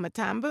Ndongo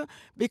Matamba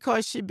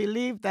because she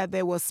believed that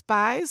they were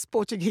spies,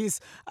 Portuguese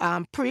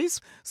priests.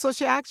 So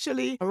she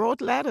actually wrote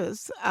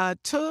letters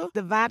to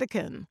the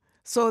Vatican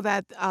so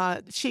that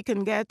she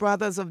can get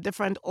brothers of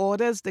different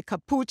orders. The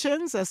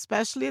Capuchins,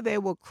 especially, they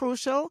were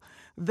crucial.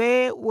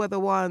 They were the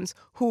ones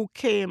who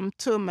came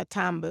to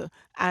Matambo,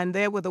 and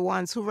they were the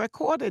ones who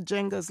recorded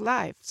Jenga's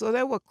life. So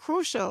they were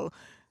crucial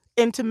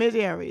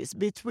intermediaries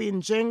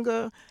between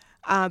Jenga,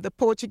 the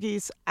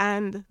Portuguese,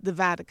 and the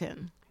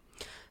Vatican.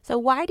 So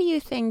why do you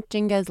think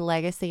Jenga's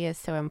legacy is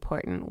so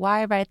important?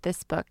 Why write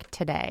this book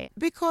today?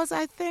 Because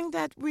I think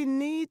that we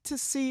need to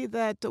see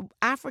that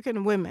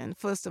African women,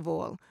 first of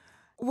all,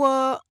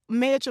 were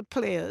major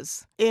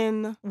players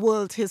in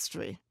world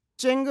history.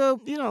 Jenga,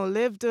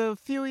 lived a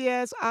few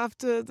years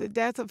after the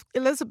death of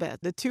Elizabeth,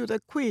 the Tudor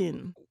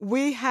queen.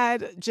 We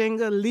had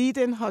Jenga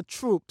leading her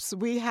troops.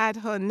 We had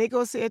her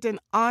negotiating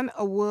on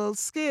a world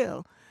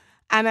scale.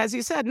 And as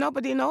you said,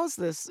 nobody knows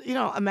this.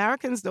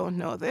 Americans don't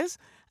know this.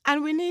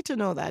 And we need to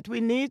know that.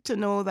 We need to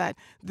know that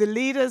the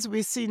leaders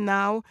we see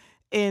now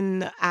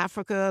in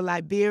Africa,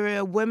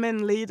 Liberia,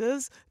 women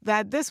leaders,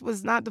 that this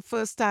was not the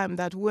first time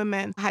that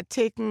women had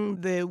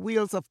taken the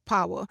wheels of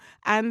power,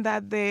 and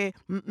that they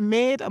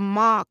made a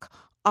mark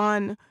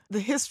on the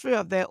history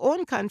of their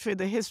own country,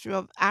 the history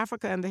of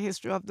Africa, and the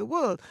history of the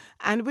world.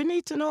 And we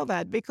need to know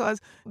that because,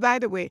 by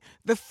the way,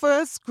 the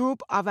first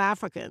group of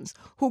Africans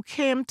who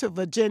came to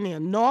Virginia,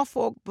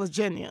 Norfolk,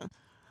 Virginia,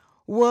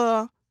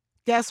 were,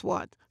 guess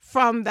what?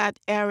 From that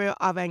area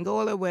of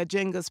Angola where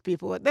Jenga's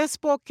people were. They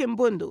spoke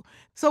Kimbundu.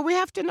 So we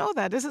have to know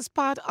that. This is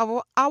part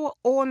of our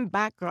own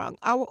background,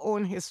 our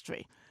own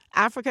history.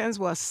 Africans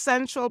were a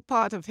central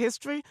part of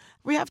history.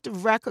 We have to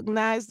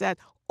recognize that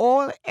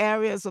all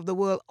areas of the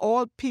world,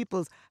 all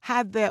peoples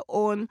had their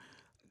own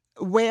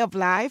way of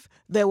life.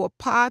 They were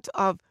part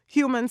of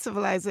human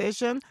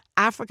civilization.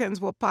 Africans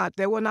were part.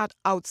 They were not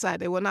outside.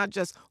 They were not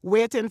just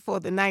waiting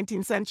for the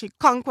 19th century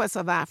conquest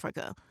of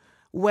Africa,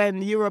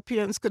 when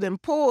Europeans could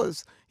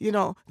impose,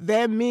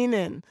 their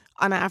meaning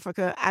on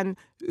Africa and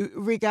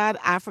regard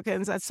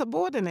Africans as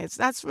subordinates.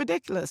 That's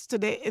ridiculous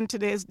in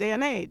today's day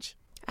and age.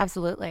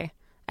 Absolutely.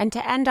 And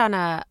to end on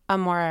a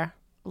more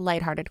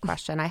lighthearted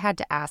question, I had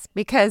to ask,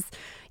 because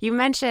you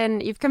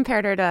mentioned you've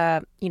compared her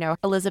to,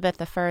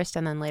 Elizabeth I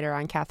and then later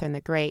on Catherine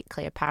the Great,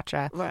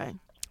 Cleopatra. Right.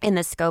 In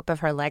the scope of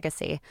her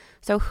legacy.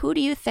 So who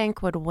do you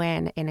think would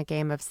win in a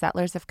game of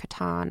Settlers of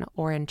Catan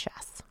or in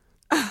chess?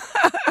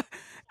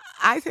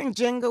 I think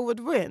Jenga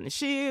would win.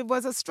 She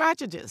was a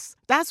strategist.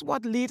 That's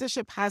what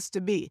leadership has to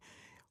be.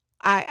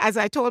 As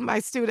I told my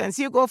students,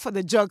 you go for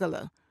the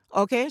juggler,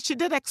 okay? She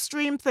did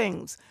extreme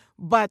things,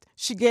 but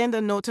she gained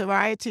the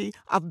notoriety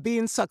of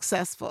being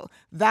successful.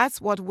 That's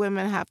what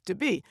women have to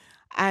be.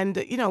 And,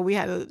 we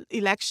had an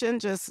election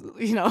just,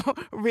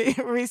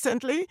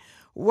 recently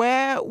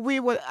where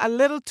we were a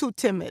little too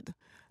timid.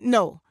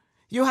 No,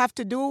 you have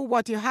to do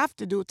what you have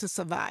to do to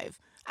survive.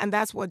 And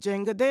that's what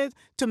Jenga did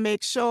to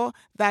make sure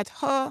that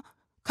her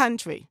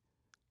country,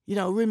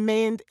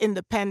 remained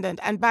independent.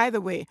 And by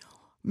the way,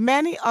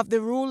 many of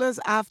the rulers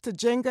after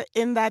Jenga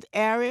in that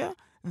area,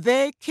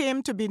 they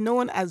came to be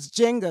known as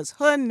Jengas.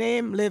 Her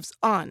name lives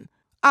on.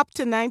 Up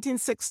to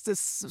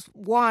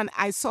 1961,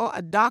 I saw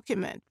a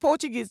document,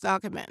 Portuguese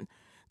document,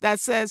 that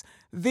says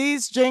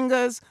these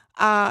Jengas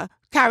are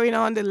carrying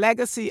on the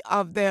legacy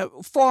of their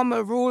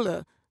former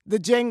ruler, the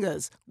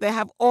Jengas. They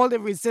have all the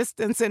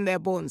resistance in their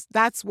bones.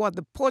 That's what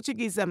the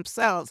Portuguese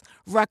themselves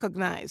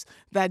recognize,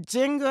 that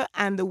Jenga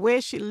and the way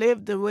she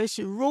lived, the way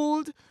she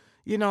ruled,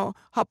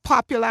 her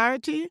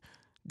popularity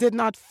did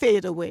not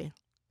fade away.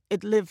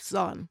 It lives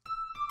on.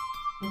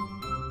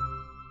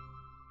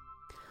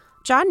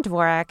 John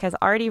Dvorak has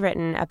already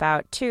written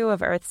about two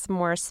of Earth's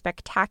more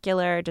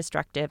spectacular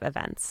destructive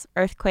events,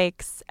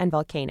 earthquakes and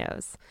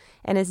volcanoes.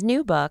 And his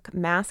new book,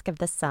 Mask of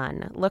the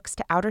Sun, looks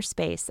to outer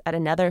space at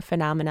another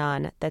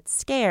phenomenon that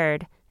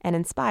scared and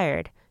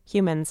inspired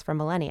humans for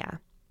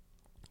millennia: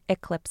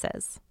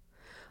 eclipses.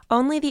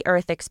 Only the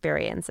Earth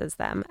experiences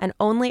them, and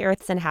only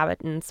Earth's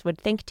inhabitants would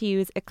think to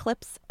use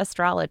eclipse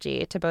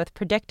astrology to both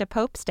predict a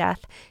pope's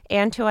death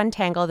and to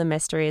untangle the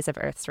mysteries of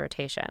Earth's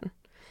rotation.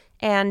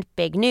 And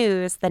big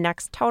news, the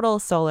next total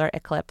solar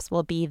eclipse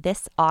will be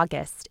this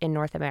August in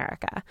North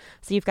America.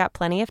 So you've got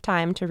plenty of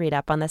time to read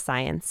up on the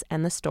science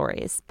and the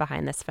stories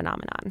behind this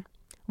phenomenon.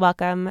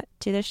 Welcome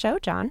to the show,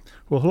 John.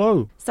 Well,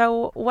 hello.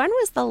 So when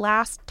was the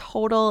last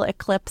total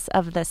eclipse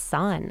of the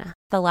sun?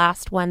 The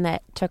last one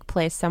that took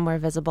place somewhere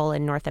visible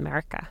in North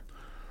America?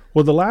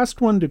 Well, the last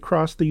one to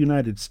cross the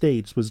United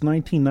States was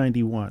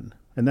 1991,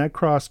 and that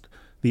crossed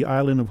the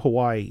island of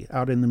Hawaii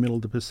out in the middle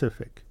of the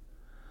Pacific.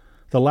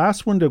 The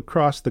last one to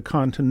cross the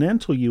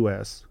continental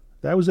U.S.,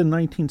 that was in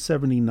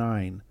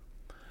 1979.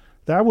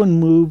 That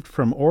one moved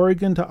from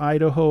Oregon to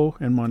Idaho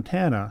and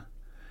Montana,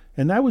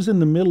 and that was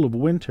in the middle of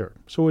winter,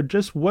 so it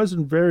just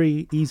wasn't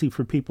very easy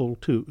for people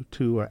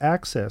to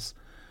access.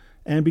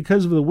 And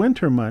because of the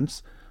winter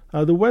months,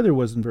 the weather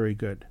wasn't very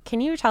good. Can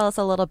you tell us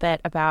a little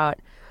bit about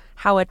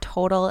how a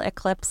total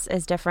eclipse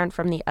is different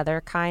from the other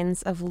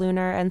kinds of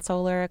lunar and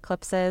solar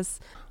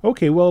eclipses?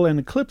 Okay, well, an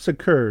eclipse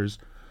occurs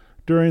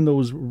during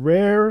those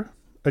rare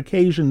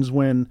occasions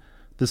when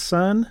the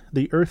sun,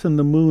 the earth, and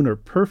the moon are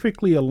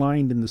perfectly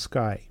aligned in the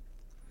sky.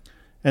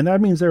 And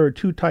that means there are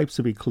two types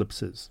of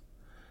eclipses.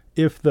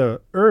 If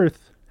the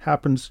Earth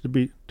happens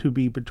to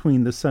be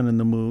between the sun and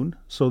the moon,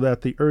 so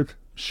that the Earth's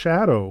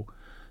shadow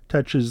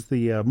touches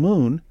the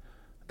moon,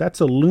 that's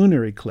a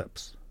lunar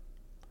eclipse.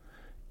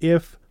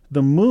 If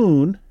the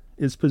moon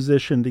is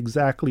positioned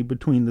exactly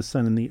between the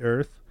sun and the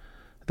Earth,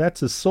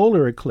 that's a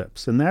solar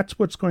eclipse, and that's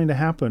what's going to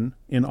happen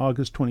in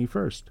August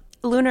 21st.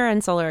 Lunar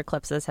and solar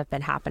eclipses have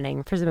been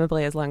happening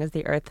presumably as long as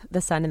the Earth,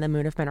 the sun, and the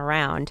moon have been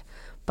around,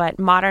 but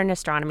modern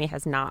astronomy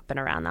has not been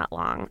around that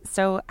long.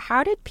 So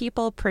how did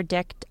people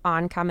predict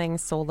oncoming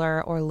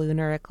solar or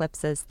lunar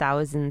eclipses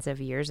thousands of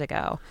years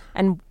ago?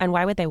 And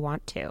why would they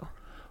want to?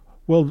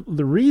 Well,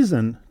 the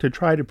reason to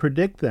try to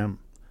predict them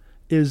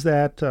is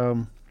that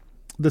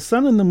the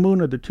sun and the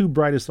moon are the two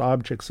brightest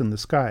objects in the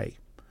sky.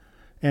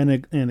 And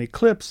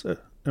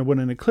when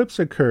an eclipse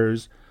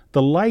occurs,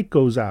 the light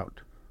goes out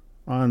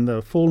on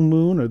the full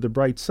moon or the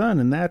bright sun,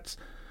 and that's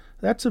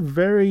a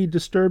very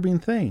disturbing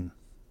thing.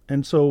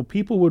 And so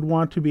people would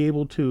want to be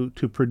able to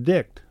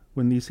predict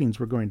when these things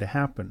were going to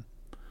happen.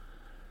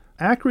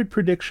 Accurate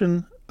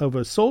prediction of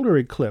a solar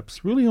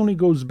eclipse really only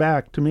goes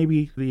back to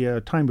maybe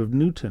the time of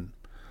Newton.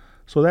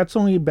 So that's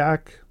only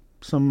back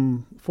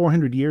some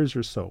 400 years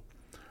or so.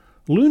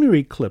 Lunar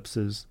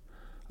eclipses,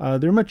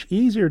 they're much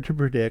easier to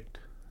predict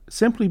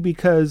simply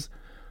because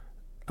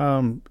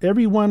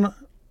everyone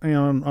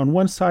on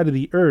one side of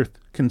the Earth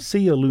can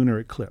see a lunar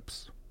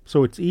eclipse.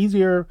 So it's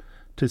easier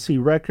to see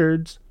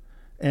records,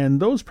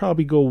 and those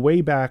probably go way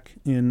back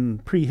in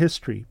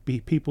prehistory,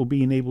 people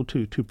being able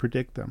to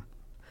predict them.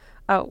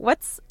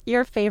 What's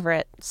your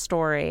favorite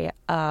story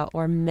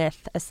or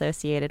myth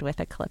associated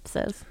with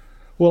eclipses?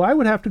 Well, I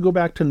would have to go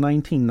back to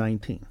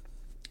 1919.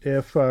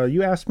 If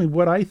you ask me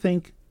what I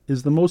think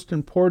is the most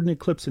important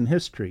eclipse in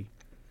history,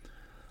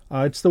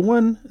 it's the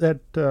one that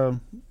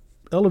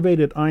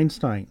elevated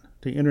Einstein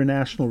to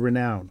international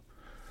renown.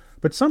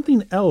 But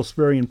something else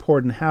very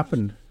important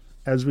happened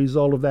as a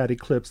result of that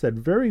eclipse that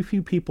very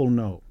few people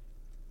know.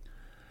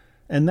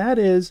 And that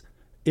is,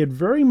 it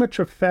very much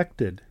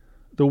affected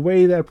the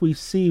way that we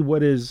see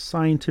what is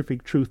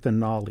scientific truth and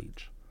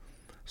knowledge.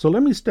 So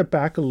let me step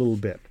back a little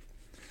bit.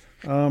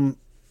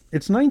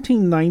 It's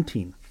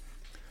 1919,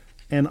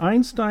 and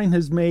Einstein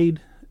has made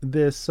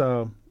this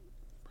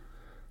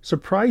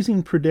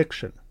surprising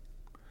prediction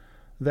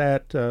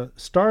that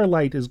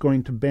starlight is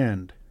going to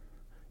bend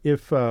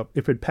if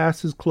it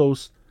passes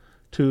close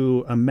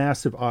to a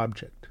massive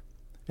object.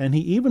 And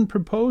he even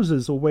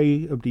proposes a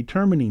way of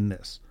determining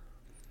this.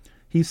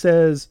 He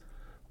says,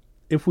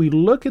 if we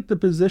look at the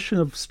position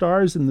of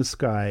stars in the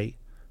sky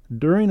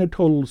during a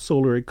total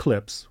solar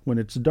eclipse, when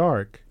it's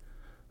dark,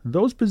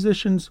 those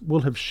positions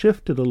will have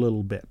shifted a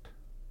little bit.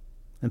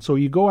 And so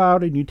you go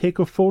out and you take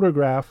a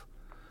photograph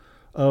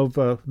of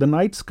the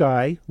night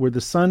sky where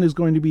the sun is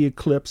going to be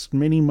eclipsed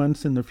many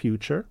months in the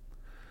future.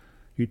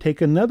 You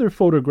take another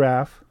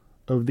photograph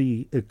of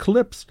the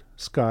eclipsed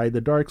sky,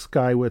 the dark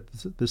sky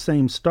with the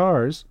same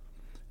stars,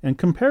 and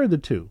compare the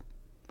two.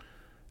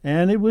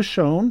 And it was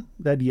shown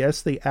that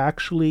yes, they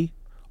actually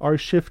are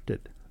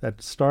shifted,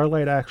 that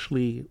starlight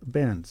actually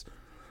bends.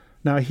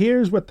 Now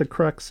here's what the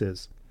crux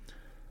is.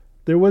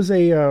 There was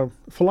a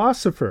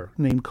philosopher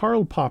named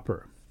Karl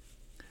Popper.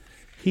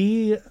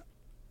 He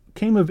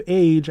came of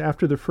age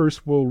after the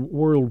First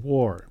World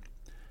War,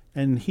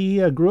 and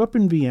he grew up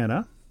in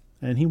Vienna,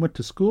 and he went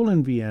to school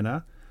in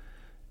Vienna,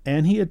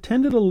 and he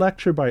attended a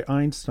lecture by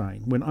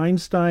Einstein when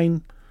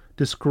Einstein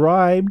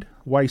described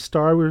why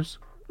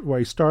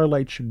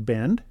starlight should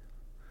bend,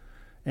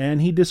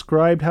 and he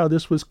described how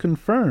this was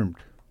confirmed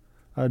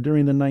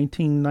during the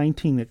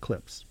 1919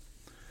 eclipse.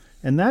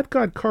 And that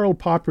got Karl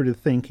Popper to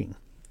thinking.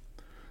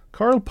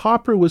 Karl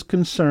Popper was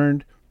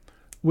concerned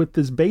with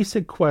this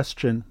basic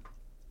question: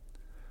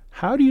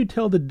 how do you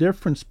tell the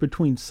difference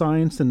between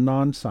science and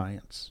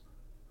non-science?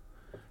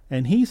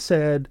 And he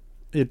said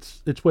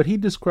it's what he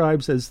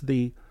describes as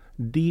the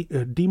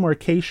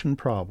demarcation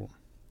problem.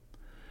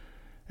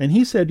 And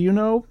he said,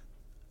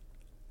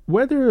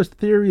 whether a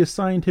theory is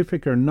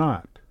scientific or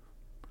not,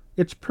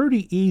 it's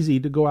pretty easy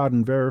to go out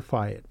and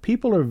verify it.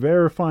 People are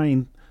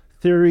verifying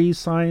theories,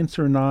 science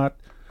or not,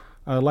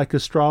 like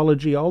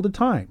astrology, all the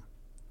time.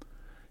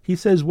 He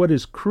says what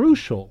is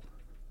crucial,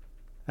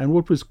 and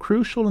what was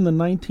crucial in the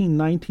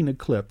 1919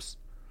 eclipse,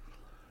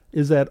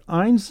 is that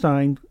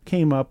Einstein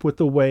came up with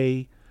a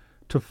way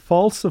to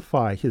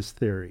falsify his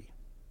theory.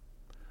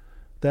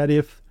 That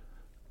if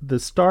the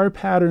star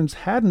patterns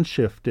hadn't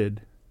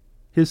shifted,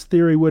 his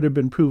theory would have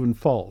been proven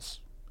false.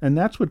 And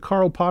that's what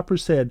Karl Popper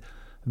said.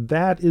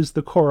 That is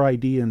the core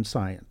idea in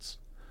science.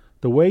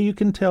 The way you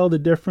can tell the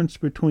difference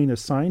between a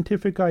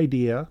scientific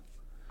idea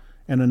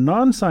and a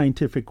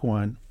non-scientific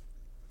one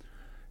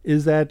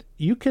is that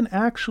you can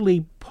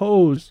actually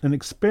pose an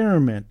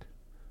experiment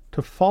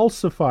to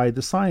falsify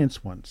the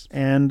science ones.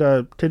 And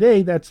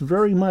today, that's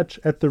very much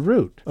at the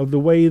root of the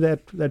way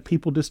that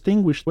people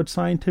distinguish what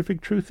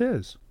scientific truth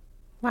is.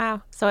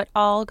 Wow. So it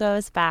all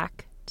goes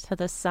back to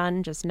the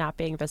sun just not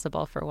being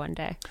visible for one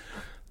day.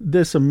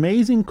 This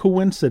amazing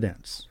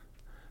coincidence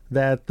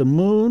that the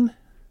moon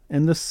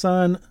and the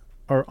sun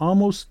are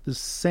almost the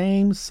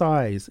same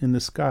size in the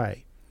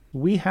sky.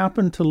 We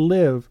happen to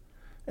live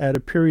at a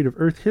period of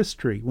Earth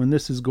history when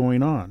this is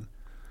going on.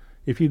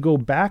 If you go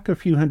back a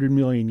few 100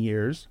 million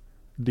years,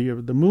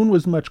 the moon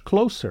was much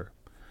closer.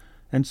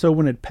 And so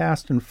when it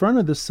passed in front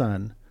of the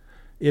sun,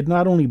 it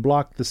not only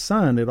blocked the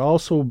sun, it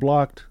also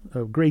blocked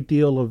a great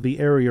deal of the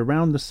area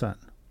around the sun.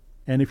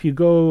 And if you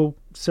go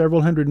several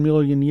 100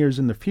 million years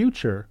in the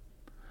future,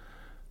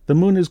 the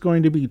moon is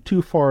going to be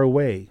too far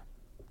away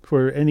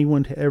for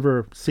anyone to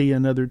ever see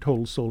another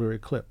total solar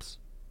eclipse.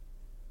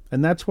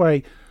 And that's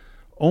why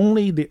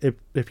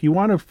if you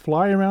want to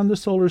fly around the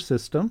solar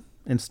system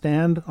and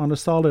stand on a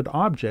solid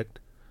object,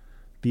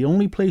 the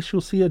only place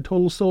you'll see a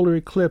total solar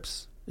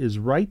eclipse is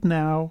right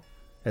now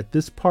at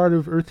this part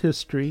of Earth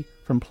history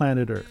from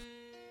planet Earth.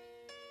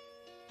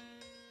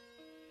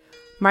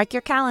 Mark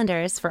your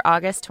calendars for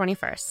August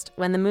 21st,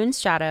 when the moon's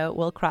shadow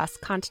will cross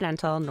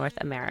continental North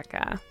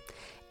America.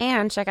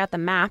 And check out the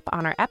map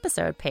on our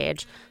episode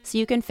page so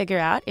you can figure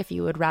out if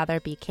you would rather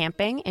be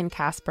camping in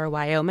Casper,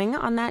 Wyoming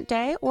on that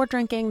day or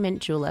drinking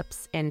mint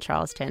juleps in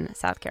Charleston,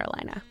 South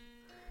Carolina.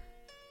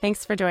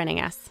 Thanks for joining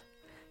us.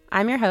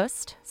 I'm your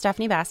host,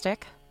 Stephanie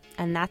Bastick,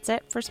 and that's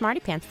it for Smarty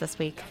Pants this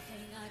week.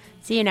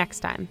 See you next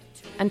time.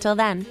 Until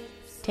then,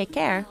 take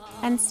care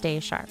and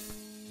stay sharp.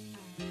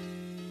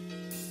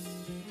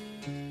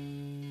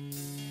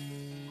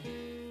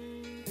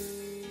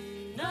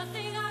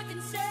 Nothing I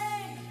can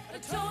say, a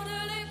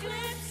total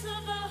eclipse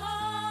of the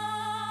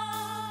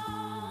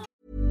heart.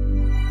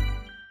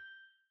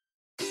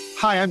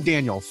 Hi, I'm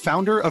Daniel,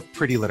 founder of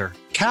Pretty Litter.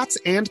 Cats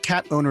and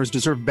cat owners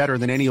deserve better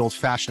than any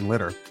old-fashioned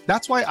litter.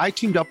 That's why I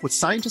teamed up with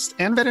scientists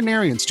and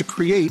veterinarians to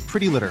create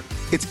Pretty Litter.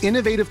 Its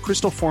innovative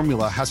crystal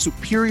formula has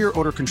superior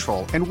odor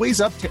control and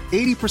weighs up to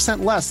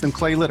 80% less than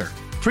clay litter.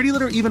 Pretty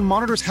Litter even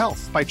monitors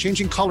health by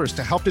changing colors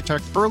to help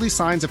detect early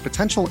signs of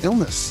potential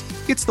illness.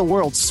 It's the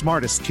world's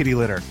smartest kitty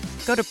litter.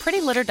 Go to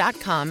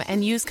prettylitter.com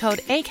and use code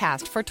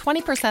ACAST for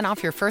 20%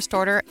 off your first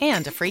order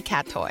and a free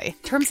cat toy.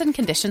 Terms and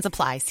conditions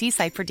apply. See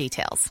site for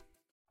details.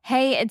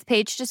 Hey, it's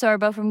Paige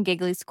DeSorbo from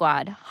Giggly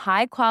Squad.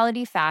 High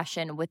quality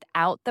fashion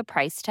without the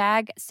price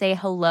tag. Say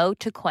hello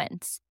to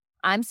Quince.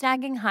 I'm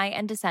snagging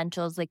high-end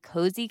essentials like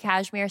cozy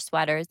cashmere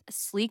sweaters,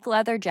 sleek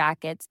leather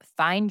jackets,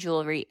 fine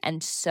jewelry,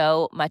 and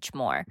so much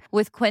more.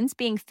 With Quince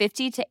being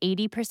 50 to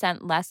 80%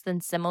 less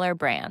than similar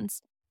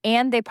brands.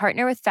 And they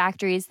partner with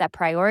factories that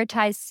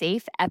prioritize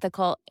safe,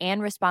 ethical,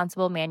 and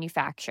responsible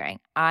manufacturing.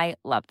 I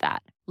love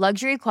that.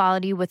 Luxury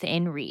quality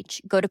within reach.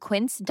 Go to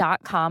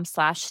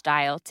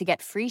quince.com/style to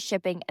get free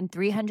shipping and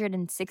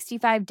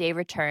 365-day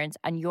returns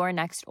on your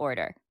next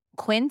order.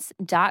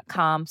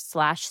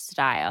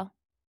 Quince.com/style.